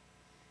mundo.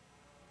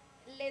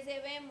 Les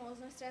debemos,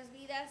 nuestras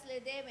vidas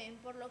le deben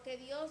por lo que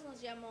Dios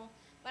nos llamó,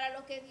 para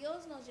lo que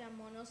Dios nos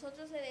llamó.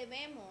 Nosotros le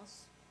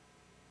debemos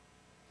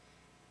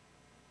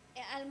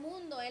al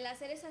mundo el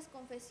hacer esas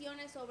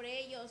confesiones sobre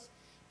ellos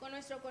con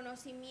nuestro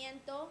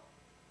conocimiento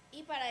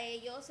y para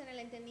ellos en el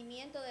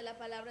entendimiento de la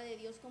palabra de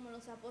Dios, como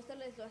los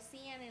apóstoles lo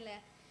hacían en la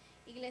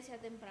iglesia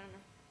temprana.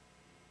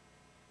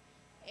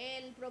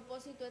 El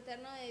propósito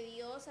eterno de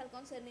Dios al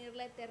concernir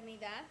la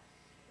eternidad,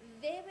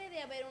 debe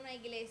de haber una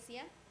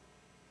iglesia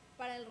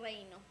para el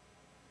reino.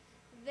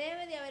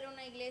 Debe de haber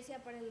una iglesia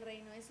para el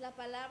reino, es la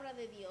palabra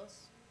de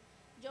Dios.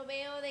 Yo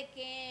veo de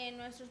que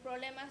nuestros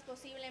problemas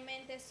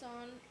posiblemente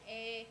son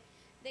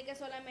de que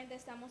solamente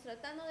estamos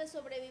tratando de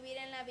sobrevivir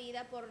en la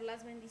vida por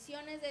las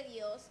bendiciones de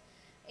Dios,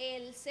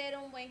 el ser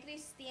un buen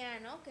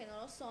cristiano, que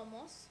no lo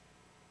somos,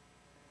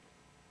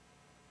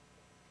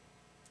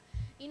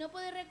 y no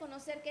poder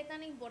reconocer qué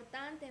tan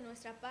importante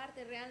nuestra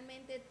parte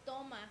realmente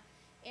toma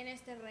en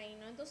este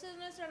reino. Entonces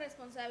nuestra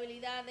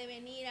responsabilidad de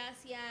venir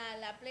hacia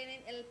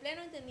el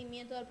pleno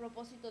entendimiento del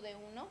propósito de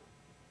uno.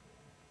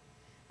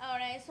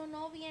 Ahora, eso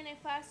no viene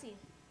fácil,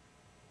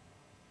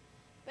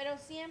 pero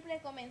siempre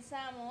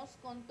comenzamos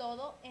con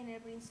todo en el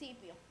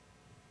principio.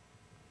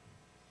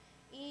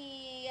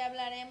 Y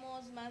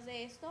hablaremos más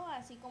de esto,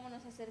 así como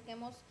nos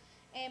acerquemos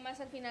más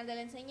al final de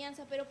la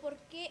enseñanza. Pero ¿por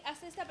qué?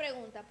 Haz esta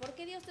pregunta: ¿por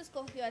qué Dios te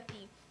escogió a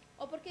ti?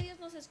 ¿O por qué Dios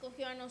nos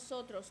escogió a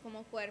nosotros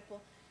como cuerpo?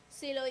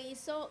 Si lo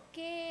hizo,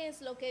 ¿qué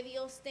es lo que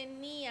Dios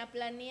tenía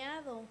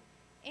planeado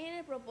en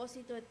el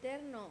propósito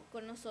eterno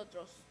con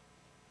nosotros?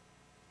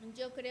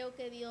 Yo creo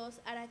que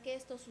Dios hará que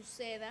esto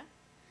suceda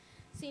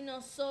si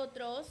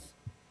nosotros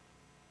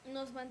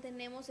nos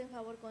mantenemos en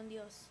favor con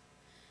Dios.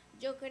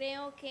 Yo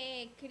creo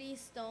que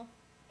Cristo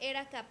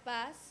era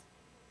capaz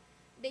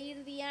de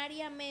ir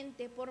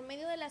diariamente por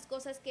medio de las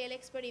cosas que Él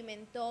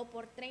experimentó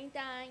por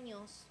 30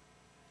 años,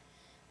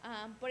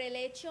 por el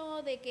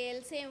hecho de que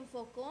Él se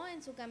enfocó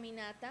en su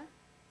caminata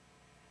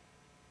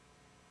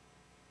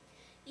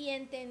y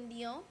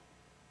entendió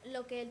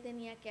lo que Él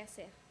tenía que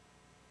hacer.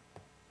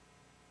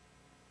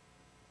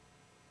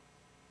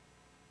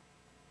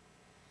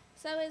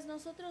 Sabes,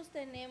 nosotros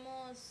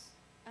tenemos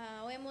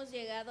o hemos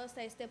llegado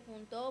hasta este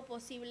punto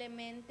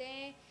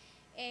posiblemente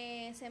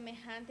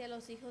semejante a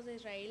los hijos de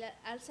Israel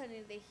al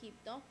salir de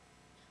Egipto.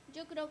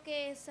 Yo creo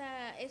que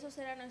esos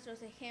eran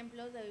nuestros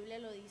ejemplos, la Biblia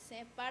lo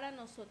dice, para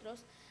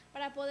nosotros,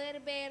 para poder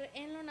ver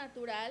en lo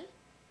natural,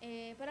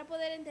 para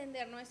poder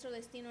entender nuestro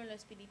destino en lo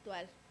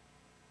espiritual.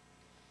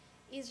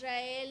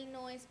 Israel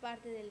no es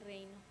parte del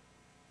reino,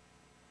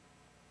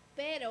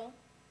 pero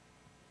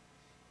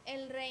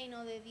el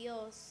reino de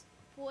Dios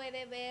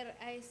puede ver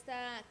a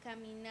esta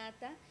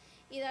caminata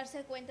y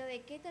darse cuenta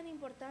de qué tan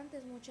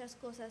importantes muchas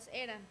cosas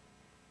eran.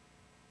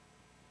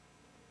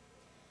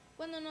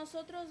 Cuando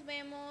nosotros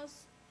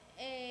vemos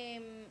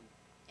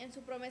en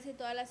su promesa y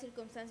todas las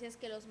circunstancias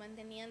que los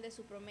mantenían de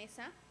su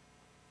promesa,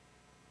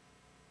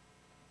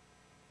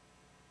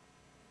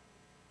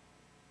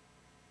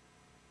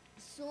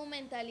 su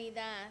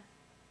mentalidad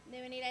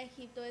de venir a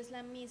Egipto es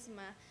la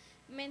misma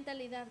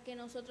mentalidad que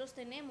nosotros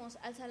tenemos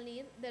al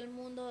salir del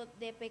mundo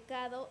de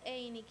pecado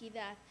e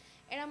iniquidad.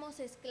 Éramos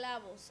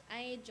esclavos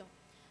a ello.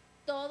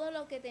 Todo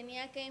lo que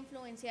tenía que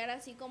influenciar,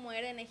 así como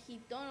era en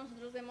Egipto,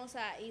 nosotros vemos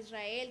a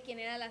Israel, quien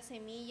era la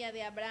semilla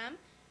de Abraham,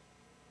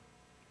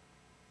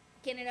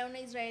 quien era una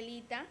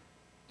israelita,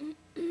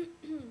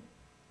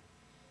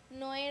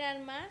 no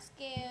eran más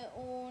que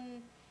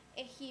un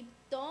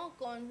Egipto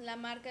con la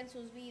marca en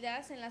sus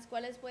vidas, en las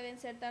cuales pueden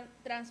ser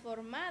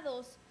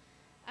transformados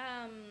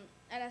a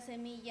la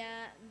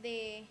semilla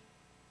de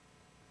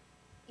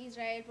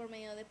Israel por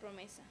medio de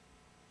promesa.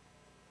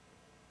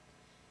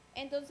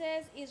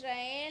 Entonces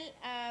Israel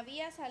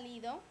había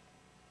salido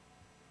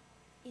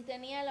y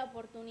tenía la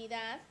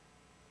oportunidad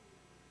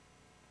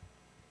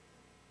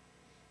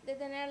de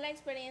tener la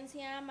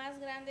experiencia más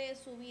grande de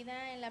su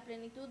vida en la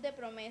plenitud de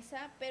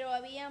promesa, pero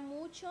había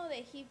mucho de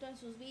Egipto en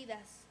sus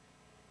vidas.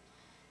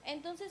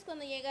 Entonces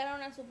cuando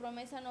llegaron a su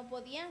promesa no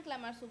podían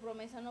clamar su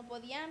promesa, no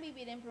podían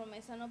vivir en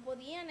promesa, no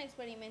podían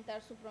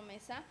experimentar su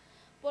promesa,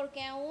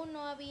 porque aún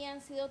no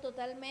habían sido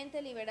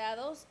totalmente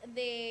liberados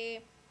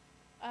de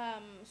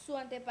su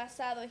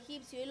antepasado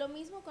egipcio. Y lo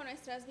mismo con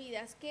nuestras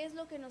vidas. ¿Qué es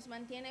lo que nos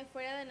mantiene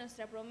fuera de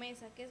nuestra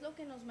promesa? ¿Qué es lo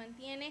que nos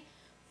mantiene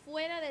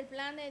fuera del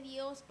plan de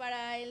Dios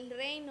para el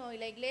reino y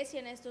la iglesia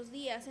en estos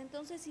días?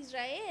 Entonces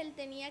Israel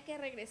tenía que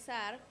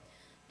regresar,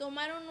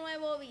 tomar un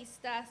nuevo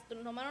vistazo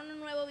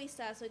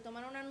y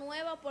tomar una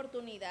nueva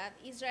oportunidad.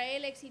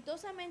 Israel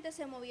exitosamente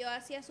se movió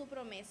hacia su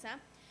promesa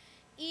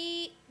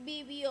y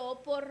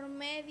vivió por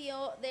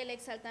medio del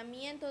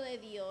exaltamiento de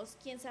Dios,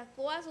 quien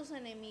sacó a sus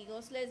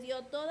enemigos, les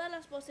dio todas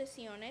las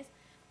posesiones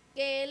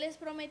que Él les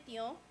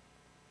prometió,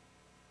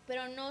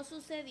 pero no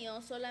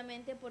sucedió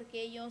solamente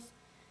porque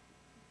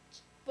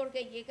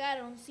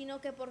llegaron,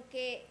 sino que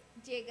porque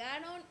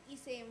llegaron y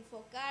se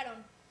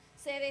enfocaron,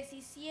 se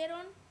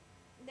deshicieron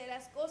de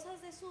las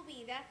cosas de su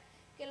vida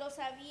que los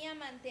había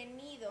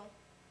mantenido,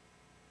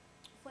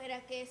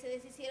 fuera que se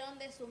deshicieron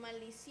de su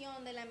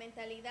maldición, de la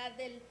mentalidad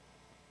de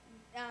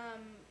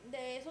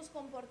esos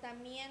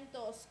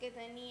comportamientos que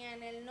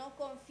tenían, el no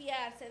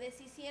confiar, se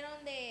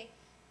deshicieron de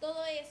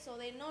todo eso,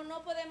 de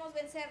no podemos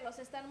vencerlos,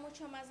 están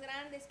mucho más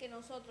grandes que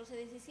nosotros, se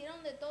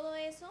deshicieron de todo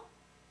eso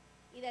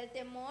y del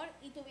temor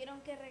y tuvieron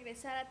que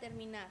regresar a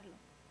terminarlo.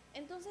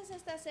 Entonces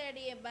esta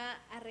serie va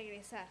a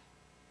regresar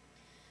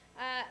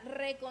a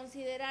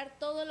reconsiderar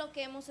todo lo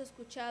que hemos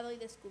escuchado y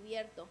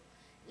descubierto,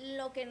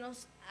 lo que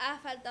nos ha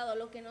faltado,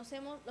 lo que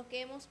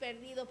hemos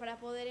perdido para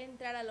poder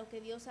entrar a lo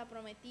que Dios ha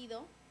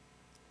prometido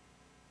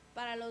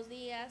para los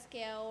días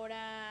que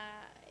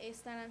ahora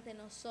están ante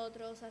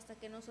nosotros hasta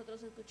que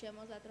nosotros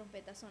escuchemos la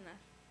trompeta sonar.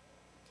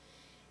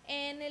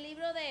 En el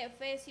libro de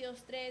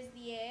Efesios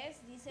 3:10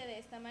 dice de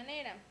esta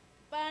manera: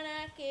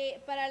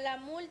 para la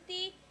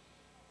multiforme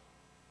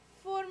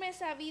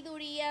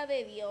sabiduría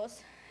de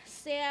Dios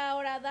sea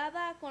ahora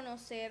dada a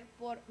conocer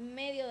por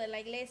medio de la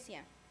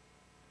iglesia.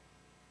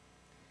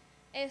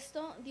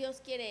 Dios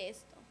quiere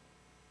esto.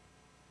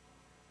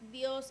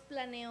 Dios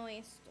planeó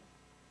esto.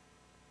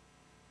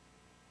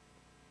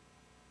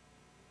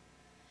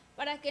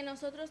 Para que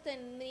nosotros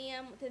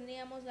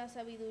tendríamos la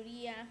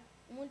sabiduría,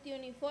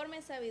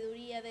 multiuniforme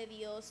sabiduría de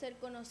Dios, ser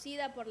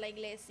conocida por la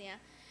iglesia,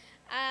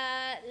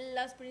 a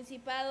los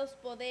principados,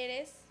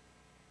 poderes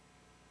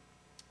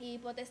y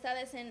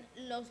potestades en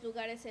los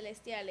lugares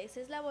celestiales.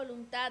 Es la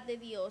voluntad de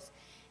Dios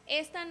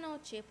esta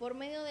noche, por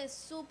medio de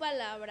su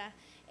palabra,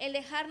 el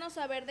dejarnos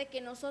saber de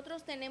que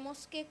nosotros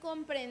tenemos que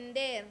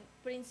comprender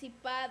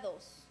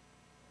principados.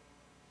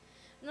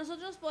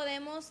 Nosotros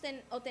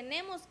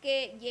tenemos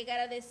que llegar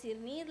a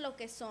discernir lo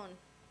que son.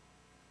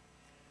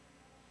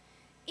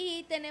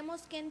 Y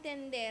tenemos que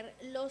entender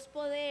los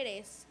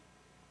poderes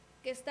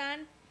que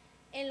están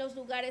en los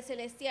lugares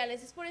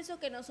celestiales. Es por eso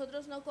que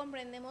nosotros no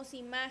comprendemos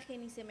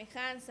imagen y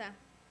semejanza.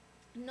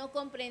 No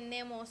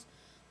comprendemos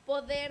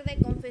poder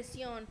de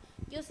confesión.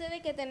 Yo sé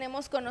de que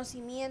tenemos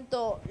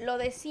conocimiento, lo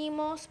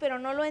decimos, pero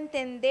no lo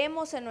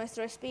entendemos en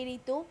nuestro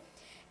espíritu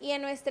y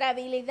en nuestra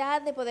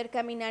habilidad de poder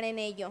caminar en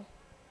ello.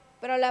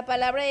 Pero la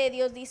palabra de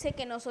Dios dice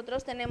que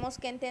nosotros tenemos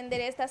que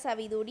entender esta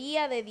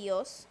sabiduría de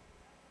Dios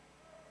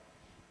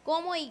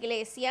como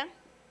iglesia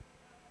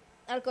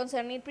al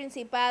concernir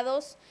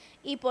principados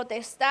y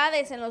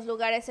potestades en los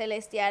lugares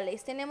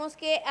celestiales. Tenemos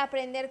que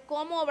aprender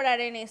cómo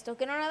obrar en esto,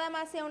 que no nada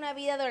más sea una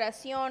vida de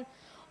oración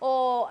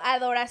o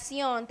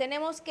adoración.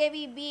 Tenemos que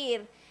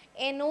vivir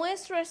en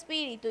nuestro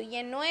espíritu y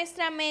en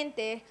nuestra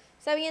mente,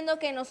 sabiendo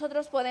que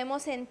nosotros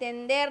podemos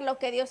entender lo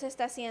que Dios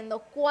está haciendo,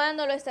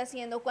 cuándo lo está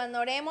haciendo. Cuando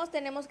oremos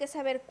tenemos que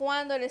saber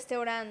cuándo Él esté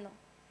orando.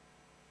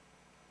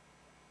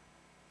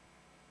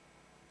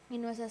 Y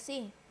no es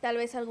así. Tal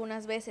vez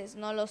algunas veces,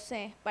 no lo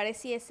sé,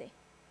 pareciese.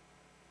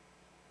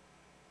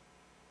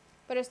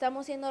 Pero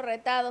estamos siendo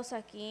retados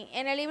aquí.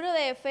 En el libro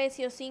de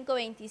Efesios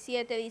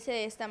 5:27 dice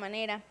de esta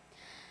manera: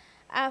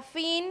 a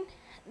fin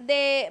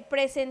de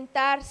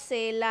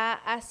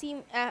presentársela a sí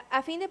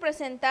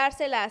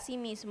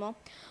mismo,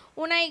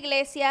 una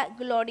iglesia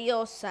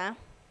gloriosa,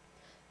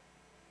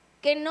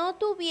 que no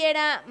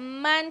tuviera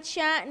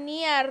mancha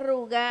ni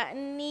arruga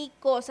ni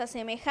cosa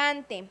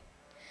semejante,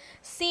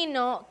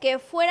 sino que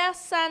fuera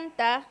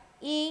santa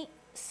y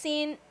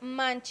sin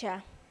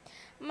mancha.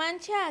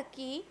 Mancha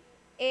aquí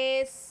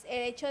es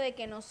el hecho de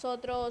que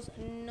nosotros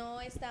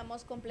no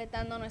estamos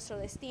completando nuestro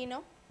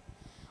destino,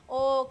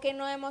 o que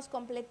no hemos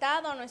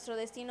completado nuestro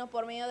destino.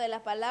 Por medio de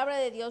la palabra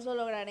de Dios lo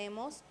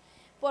lograremos.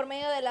 Por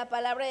medio de la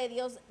palabra de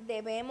Dios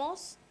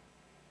debemos.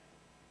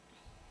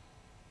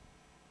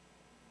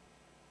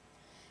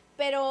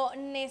 Pero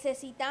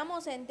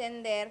necesitamos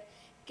entender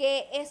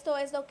que esto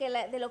es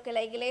de lo que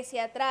la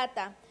iglesia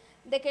trata,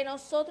 de que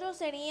nosotros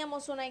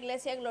seríamos una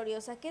iglesia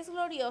gloriosa. ¿Qué es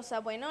gloriosa?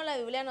 Bueno, la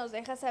Biblia nos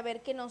deja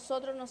saber que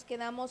nosotros nos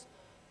quedamos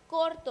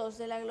cortos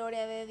de la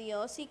gloria de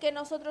Dios y que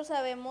nosotros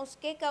sabemos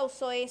qué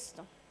causó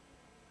esto.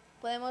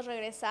 Podemos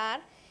regresar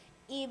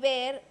y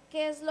ver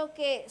qué es lo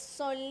que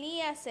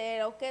solía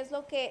ser o qué es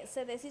lo que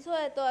se deshizo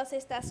de todas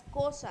estas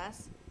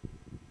cosas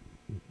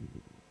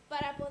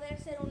para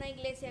poder ser una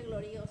iglesia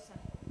gloriosa.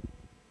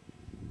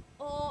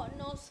 O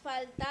nos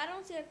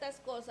faltaron ciertas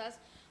cosas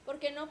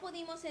porque no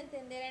pudimos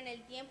entender en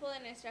el tiempo de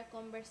nuestra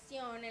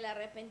conversión, el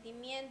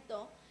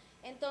arrepentimiento.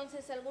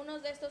 Entonces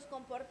algunos de estos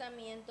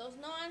comportamientos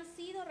no han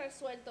sido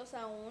resueltos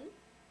aún.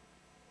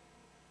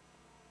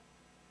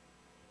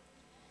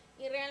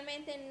 Y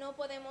realmente no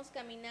podemos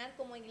caminar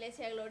como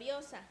iglesia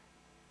gloriosa.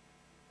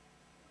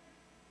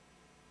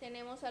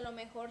 Tenemos a lo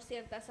mejor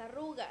ciertas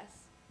arrugas.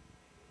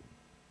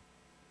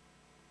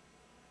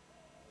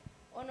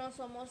 O no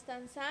somos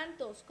tan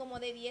santos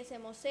como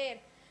debiésemos ser.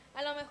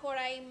 A lo mejor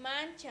hay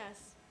manchas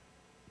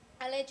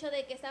al hecho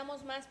de que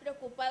estamos más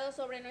preocupados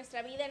sobre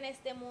nuestra vida en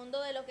este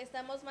mundo de lo que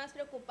estamos más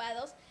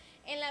preocupados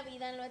en la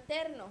vida en lo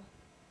eterno.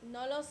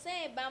 No lo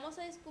sé, vamos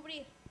a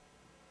descubrir.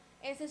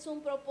 Ese es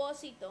un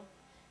propósito.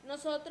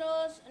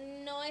 Nosotros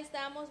no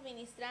estamos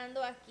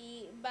ministrando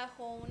aquí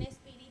bajo un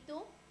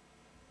espíritu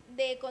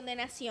de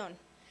condenación.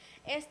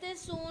 Este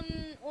es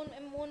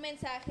un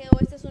mensaje, o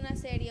esta es una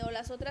serie, o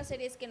las otras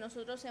series que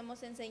nosotros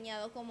hemos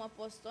enseñado como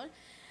apóstol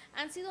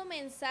han sido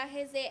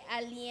mensajes de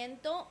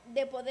aliento,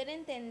 de poder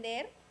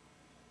entender,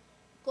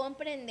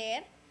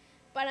 comprender,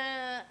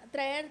 para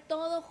traer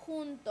todo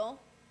junto,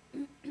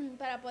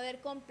 para poder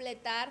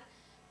completar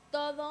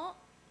todo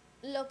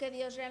lo que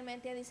Dios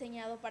realmente ha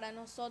diseñado para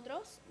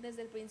nosotros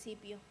desde el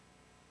principio.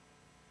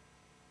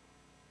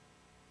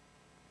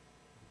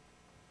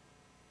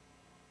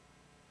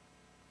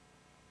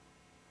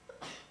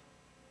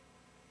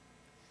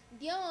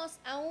 Dios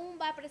aún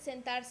va a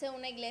presentarse a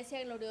una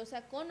iglesia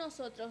gloriosa con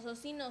nosotros o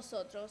sin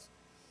nosotros.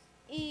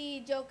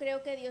 Y yo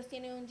creo que Dios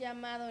tiene un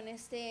llamado en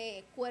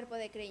este cuerpo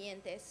de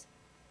creyentes.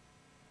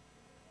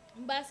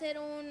 Va a ser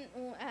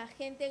una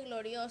gente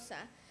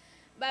gloriosa.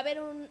 Va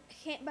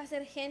a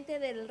ser gente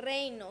del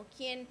reino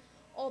quien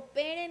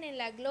operen en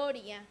la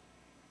gloria,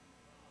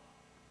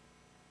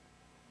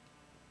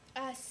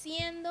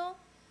 haciendo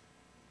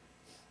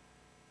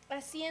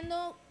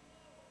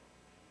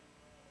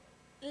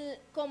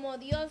como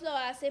Dios lo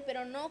hace,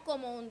 pero no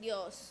como un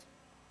Dios,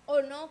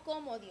 o no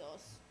como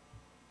Dios,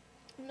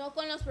 no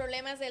con los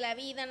problemas de la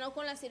vida, no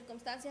con las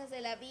circunstancias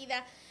de la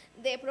vida,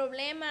 de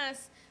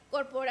problemas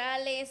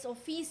corporales o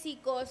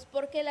físicos,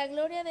 porque la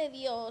gloria de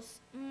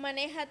Dios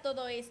maneja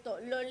todo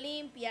esto, lo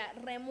limpia,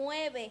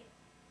 remueve.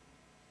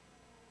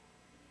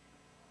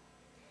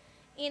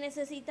 Y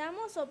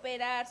necesitamos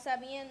operar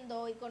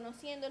sabiendo y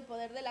conociendo el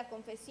poder de la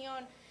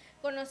confesión,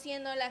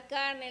 conociendo la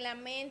carne, la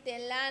mente,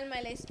 el alma,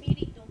 el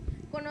espíritu,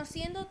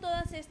 conociendo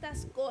todas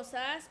estas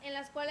cosas en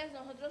las cuales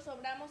nosotros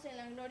obramos en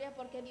la gloria,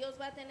 porque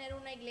Dios va a tener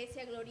una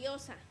iglesia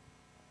gloriosa.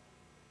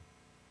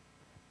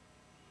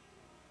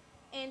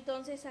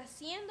 Entonces,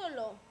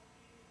 haciéndolo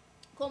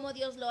como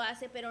Dios lo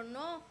hace, pero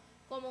no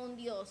como un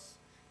Dios,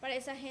 para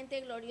esa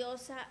gente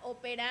gloriosa,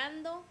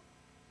 operando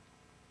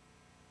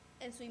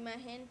en su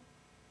imagen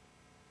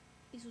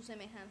y su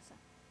semejanza.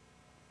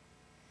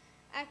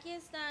 Aquí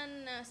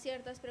están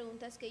ciertas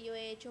preguntas que yo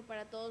he hecho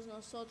para todos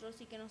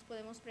nosotros y que nos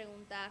podemos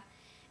preguntar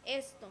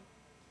esto: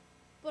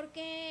 ¿por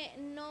qué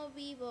no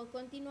vivo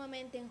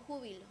continuamente en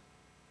júbilo?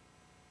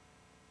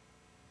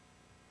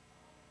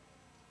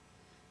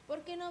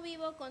 ¿Por qué no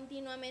vivo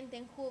continuamente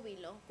en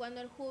júbilo cuando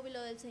el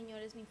júbilo del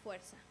Señor es mi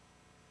fuerza?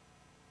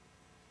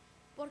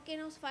 ¿Por qué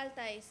nos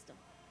falta esto?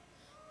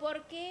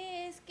 ¿Por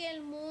qué es que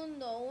el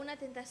mundo una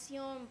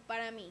tentación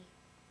para mí?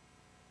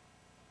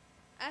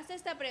 Haz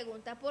esta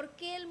pregunta: ¿por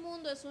qué el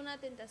mundo es una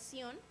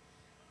tentación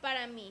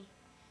para mí?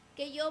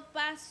 Que yo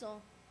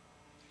paso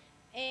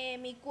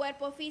mi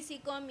cuerpo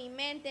físico, mi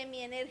mente,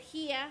 mi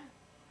energía,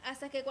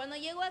 hasta que cuando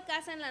llego a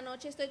casa en la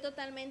noche estoy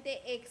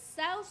totalmente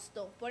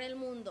exhausto por el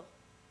mundo.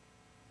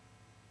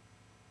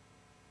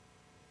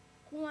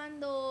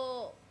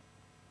 Cuando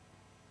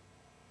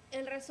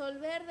el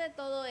resolver de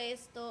todo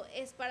esto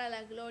es para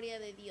la gloria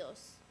de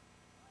Dios.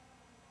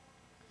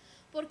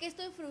 ¿Por qué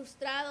estoy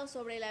frustrado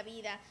sobre la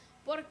vida?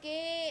 ¿Por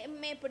qué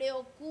me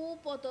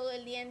preocupo todo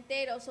el día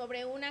entero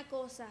sobre una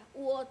cosa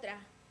u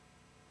otra?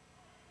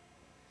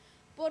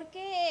 ¿Por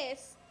qué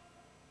es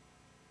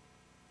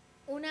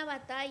una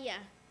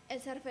batalla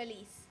el ser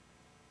feliz?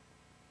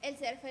 El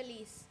ser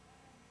feliz.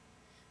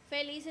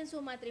 Feliz en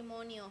su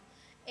matrimonio,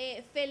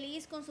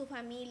 feliz con su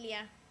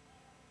familia,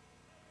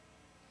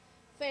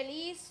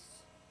 feliz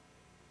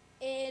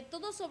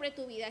todo sobre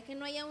tu vida, que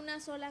no haya una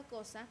sola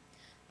cosa,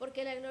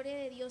 porque la gloria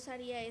de Dios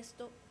haría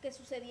esto, que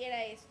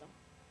sucediera esto.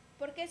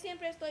 ¿Por qué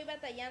siempre estoy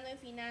batallando en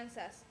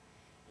finanzas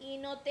y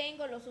no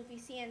tengo lo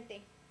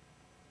suficiente?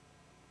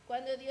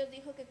 Cuando Dios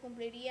dijo que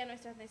cumpliría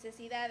nuestras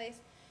necesidades,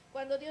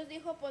 cuando Dios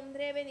dijo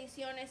pondré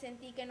bendiciones en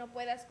ti que no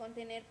puedas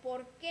contener,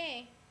 ¿por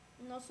qué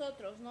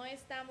nosotros no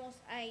estamos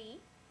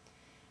ahí?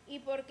 ¿Y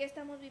por qué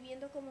estamos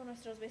viviendo como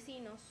nuestros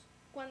vecinos?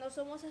 Cuando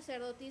somos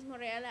sacerdotismo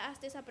real,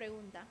 hazte esa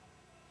pregunta.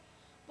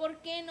 ¿Por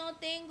qué no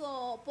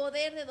tengo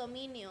poder de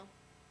dominio?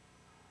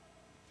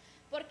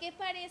 ¿Por qué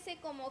parece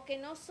como que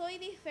no soy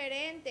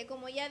diferente,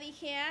 como ya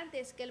dije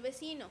antes, que el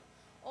vecino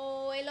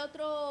o el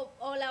otro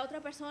o la otra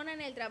persona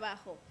en el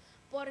trabajo?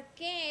 ¿Por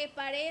qué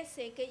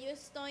parece que yo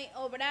estoy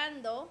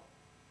obrando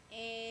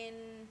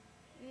en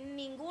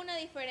ninguna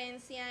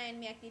diferencia en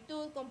mi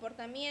actitud,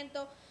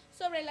 comportamiento,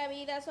 sobre la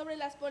vida, sobre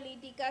las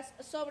políticas,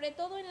 sobre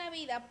todo en la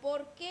vida?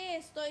 ¿Por qué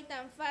estoy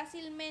tan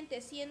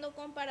fácilmente siendo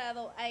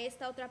comparado a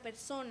esta otra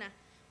persona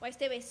o a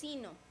este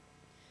vecino?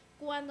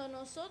 Cuando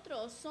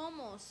nosotros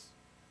somos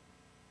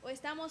o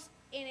estamos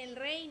en el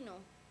reino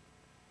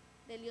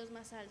del Dios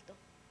más alto.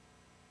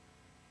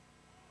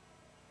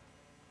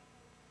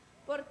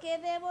 ¿Por qué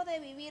debo de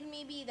vivir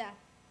mi vida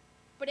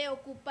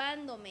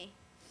preocupándome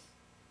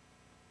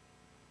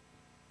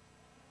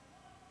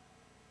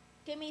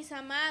que mis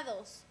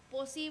amados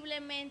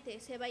posiblemente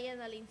se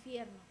vayan al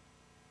infierno?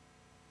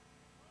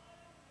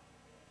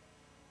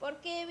 ¿Por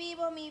qué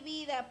vivo mi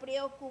vida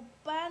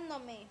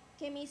preocupándome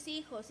que mis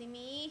hijos y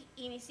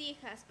mis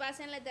hijas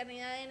pasen la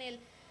eternidad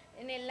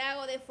en el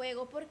lago de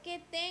fuego? ¿Por qué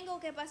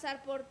tengo que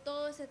pasar por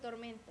todo ese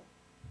tormento?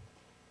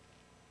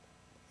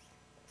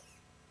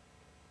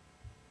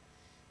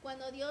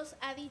 Cuando Dios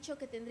ha dicho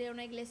que tendría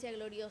una iglesia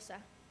gloriosa,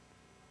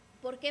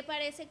 ¿por qué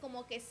parece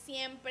como que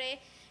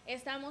siempre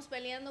estamos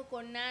peleando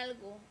con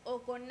algo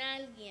o con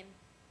alguien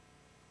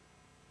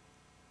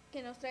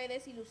que nos trae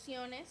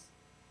desilusiones,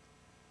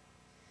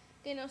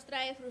 que nos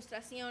trae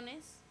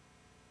frustraciones?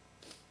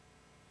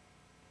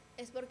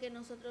 Es porque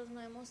nosotros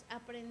no hemos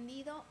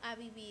aprendido a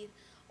vivir,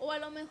 o a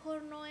lo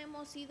mejor no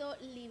hemos sido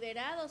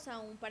liberados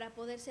aún para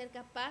poder ser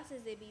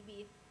capaces de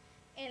vivir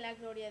en la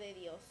gloria de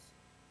Dios.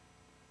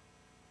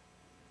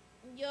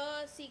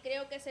 Yo sí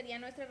creo que sería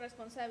nuestra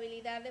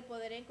responsabilidad de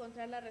poder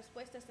encontrar la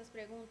respuesta a estas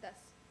preguntas.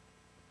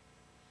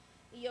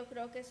 Y yo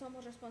creo que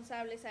somos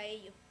responsables a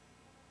ello.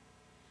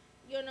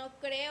 Yo no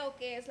creo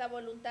que es la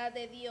voluntad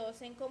de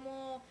Dios en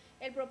cómo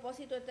el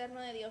propósito eterno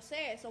de Dios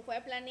es o fue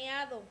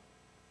planeado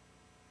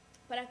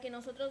para que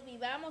nosotros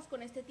vivamos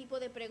con este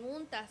tipo de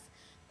preguntas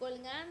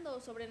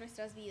colgando sobre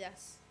nuestras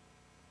vidas.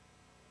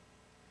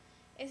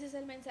 Ese es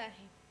el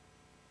mensaje.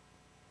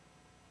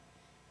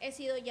 He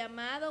sido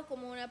llamado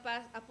como un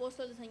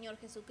apóstol del Señor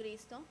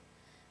Jesucristo,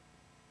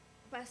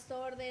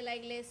 pastor de la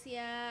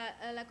iglesia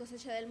La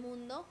Cosecha del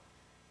Mundo,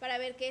 para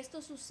ver que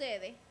esto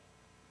sucede,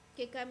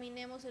 que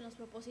caminemos en los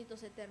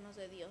propósitos eternos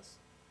de Dios.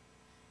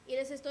 Y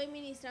les estoy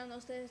ministrando a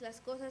ustedes las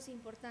cosas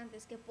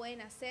importantes que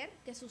pueden hacer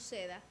que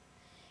suceda.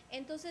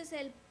 Entonces,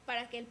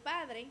 para que el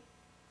Padre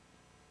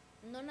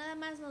no nada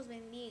más nos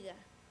bendiga,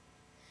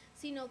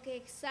 sino que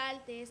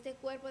exalte este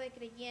cuerpo de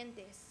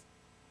creyentes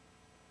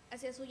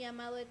hacia su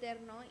llamado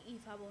eterno y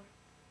favor.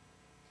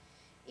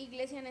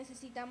 Iglesia,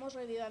 necesitamos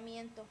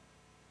revivamiento.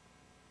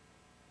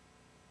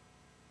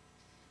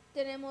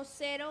 Tenemos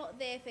 0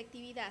 de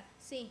efectividad,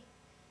 sí.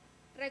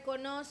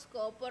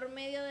 Reconozco por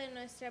medio de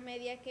nuestra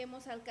media que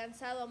hemos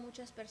alcanzado a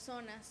muchas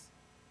personas.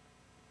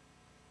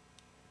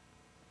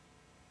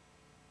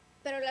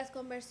 Pero las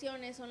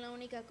conversiones son la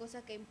única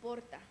cosa que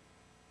importa.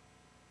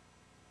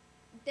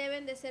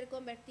 Deben de ser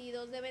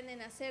convertidos, deben de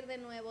nacer de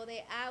nuevo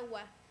de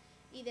agua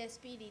y de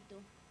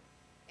espíritu.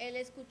 El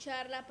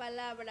escuchar la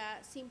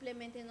palabra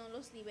simplemente no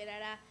los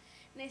liberará.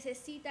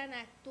 Necesitan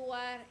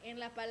actuar en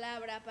la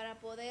palabra para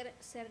poder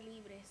ser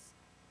libres.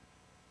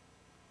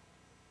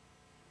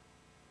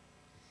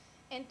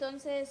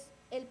 Entonces,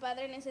 el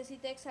Padre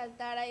necesita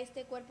exaltar a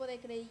este cuerpo de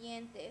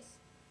creyentes.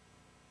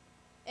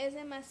 ¿Es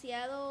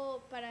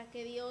demasiado para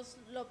que Dios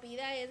lo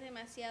pida? ¿Es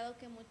demasiado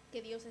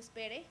que Dios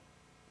espere?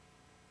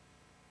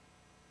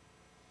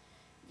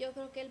 Yo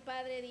creo que el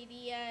Padre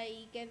diría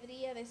y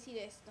querría decir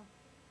esto: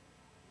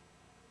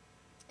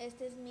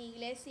 esta es mi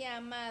iglesia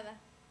amada,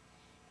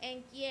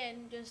 en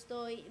quien yo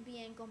estoy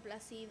bien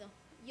complacido.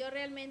 Yo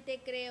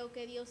realmente creo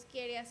que Dios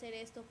quiere hacer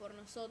esto por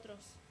nosotros.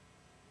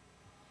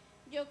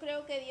 Yo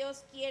creo que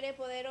Dios quiere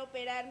poder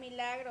operar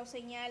milagros,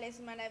 señales,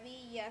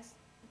 maravillas,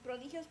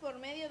 prodigios por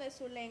medio de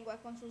su lengua,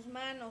 con sus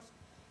manos,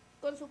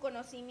 con su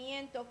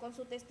conocimiento, con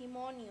su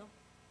testimonio.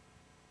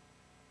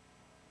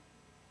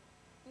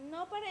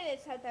 No para el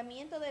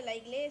exaltamiento de la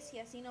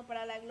iglesia, sino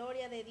para la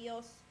gloria de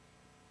Dios.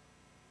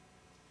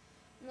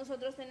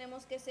 Nosotros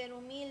tenemos que ser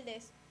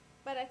humildes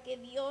para que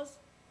Dios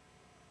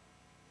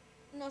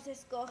nos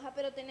escoja,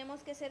 pero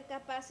tenemos que ser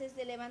capaces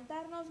de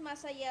levantarnos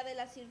más allá de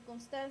las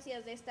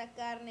circunstancias de esta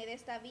carne, de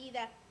esta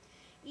vida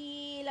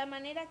y la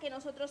manera que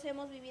nosotros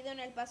hemos vivido en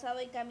el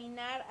pasado, y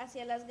caminar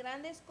hacia las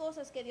grandes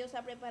cosas que Dios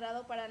ha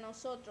preparado para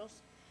nosotros.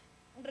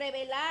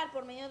 Revelar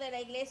por medio de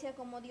la iglesia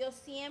como Dios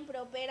siempre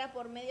opera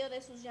por medio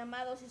de sus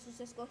llamados y sus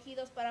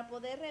escogidos para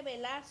poder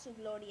revelar su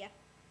gloria.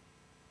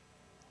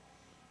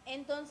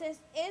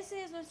 Entonces,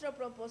 ese es nuestro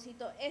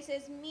propósito, ese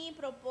es mi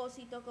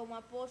propósito como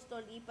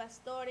apóstol y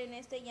pastor en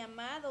este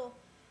llamado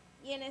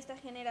y en esta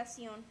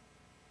generación.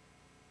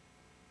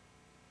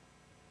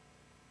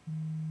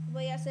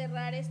 Voy a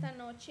cerrar esta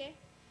noche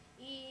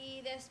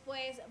y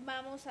después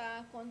vamos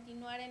a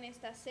continuar en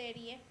esta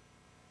serie.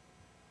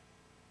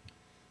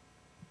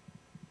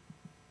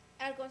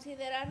 Al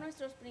considerar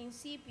nuestros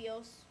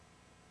principios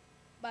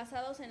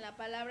basados en la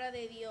palabra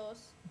de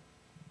Dios,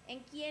 en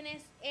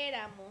quienes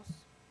éramos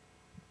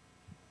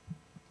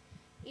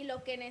y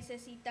lo que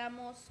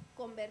necesitamos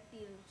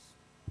convertirnos.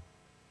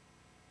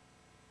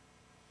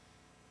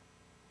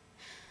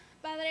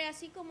 Padre,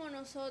 así como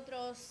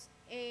nosotros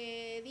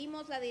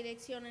dimos la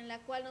dirección en la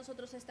cual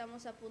nosotros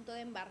estamos a punto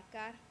de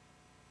embarcar,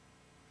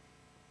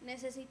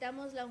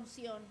 necesitamos la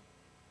unción,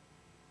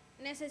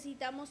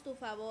 necesitamos tu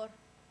favor,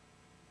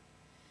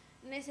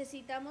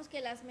 necesitamos que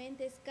las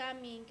mentes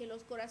cambien, que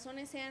los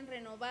corazones sean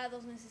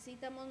renovados,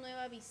 necesitamos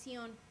nueva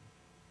visión,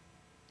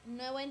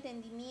 nuevo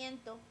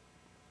entendimiento,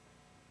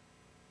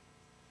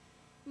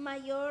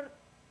 mayor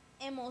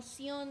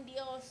emoción,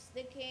 Dios,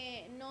 de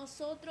que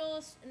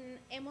nosotros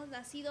hemos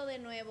nacido de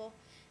nuevo,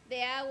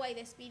 de agua y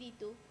de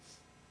espíritu,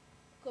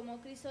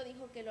 como Cristo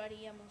dijo que lo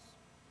haríamos.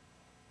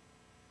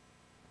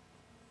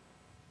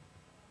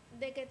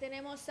 De que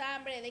tenemos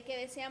hambre, de que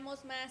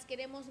deseamos más,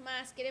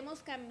 queremos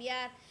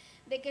cambiar,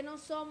 de que no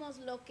somos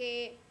lo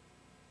que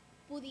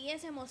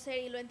pudiésemos ser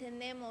y lo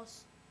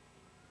entendemos.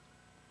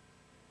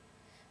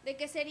 De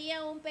que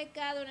sería un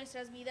pecado en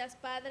nuestras vidas,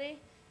 Padre,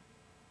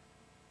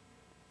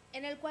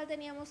 en el cual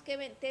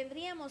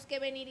tendríamos que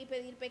venir y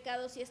pedir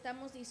pecado si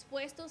estamos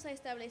dispuestos a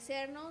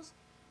establecernos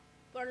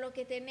por lo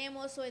que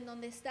tenemos o en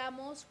donde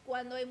estamos,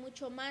 cuando hay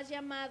mucho más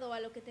llamado a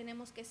lo que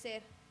tenemos que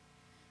ser.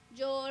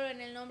 Yo oro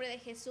en el nombre de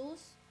Jesús,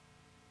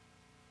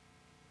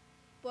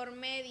 por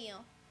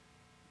medio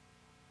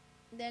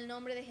del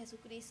nombre de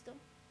Jesucristo.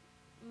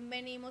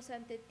 Venimos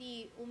ante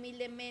ti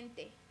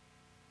humildemente.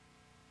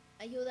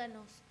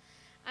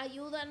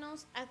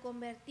 Ayúdanos a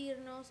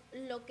convertirnos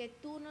lo que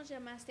tú nos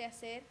llamaste a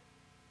hacer.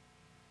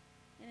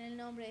 En el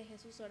nombre de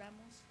Jesús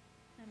oramos.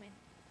 Amén.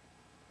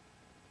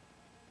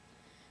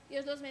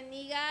 Dios los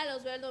bendiga,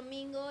 los veo el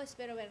domingo,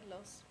 espero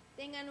verlos.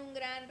 Tengan un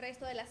gran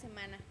resto de la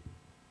semana.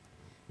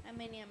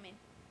 Amén y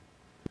amén.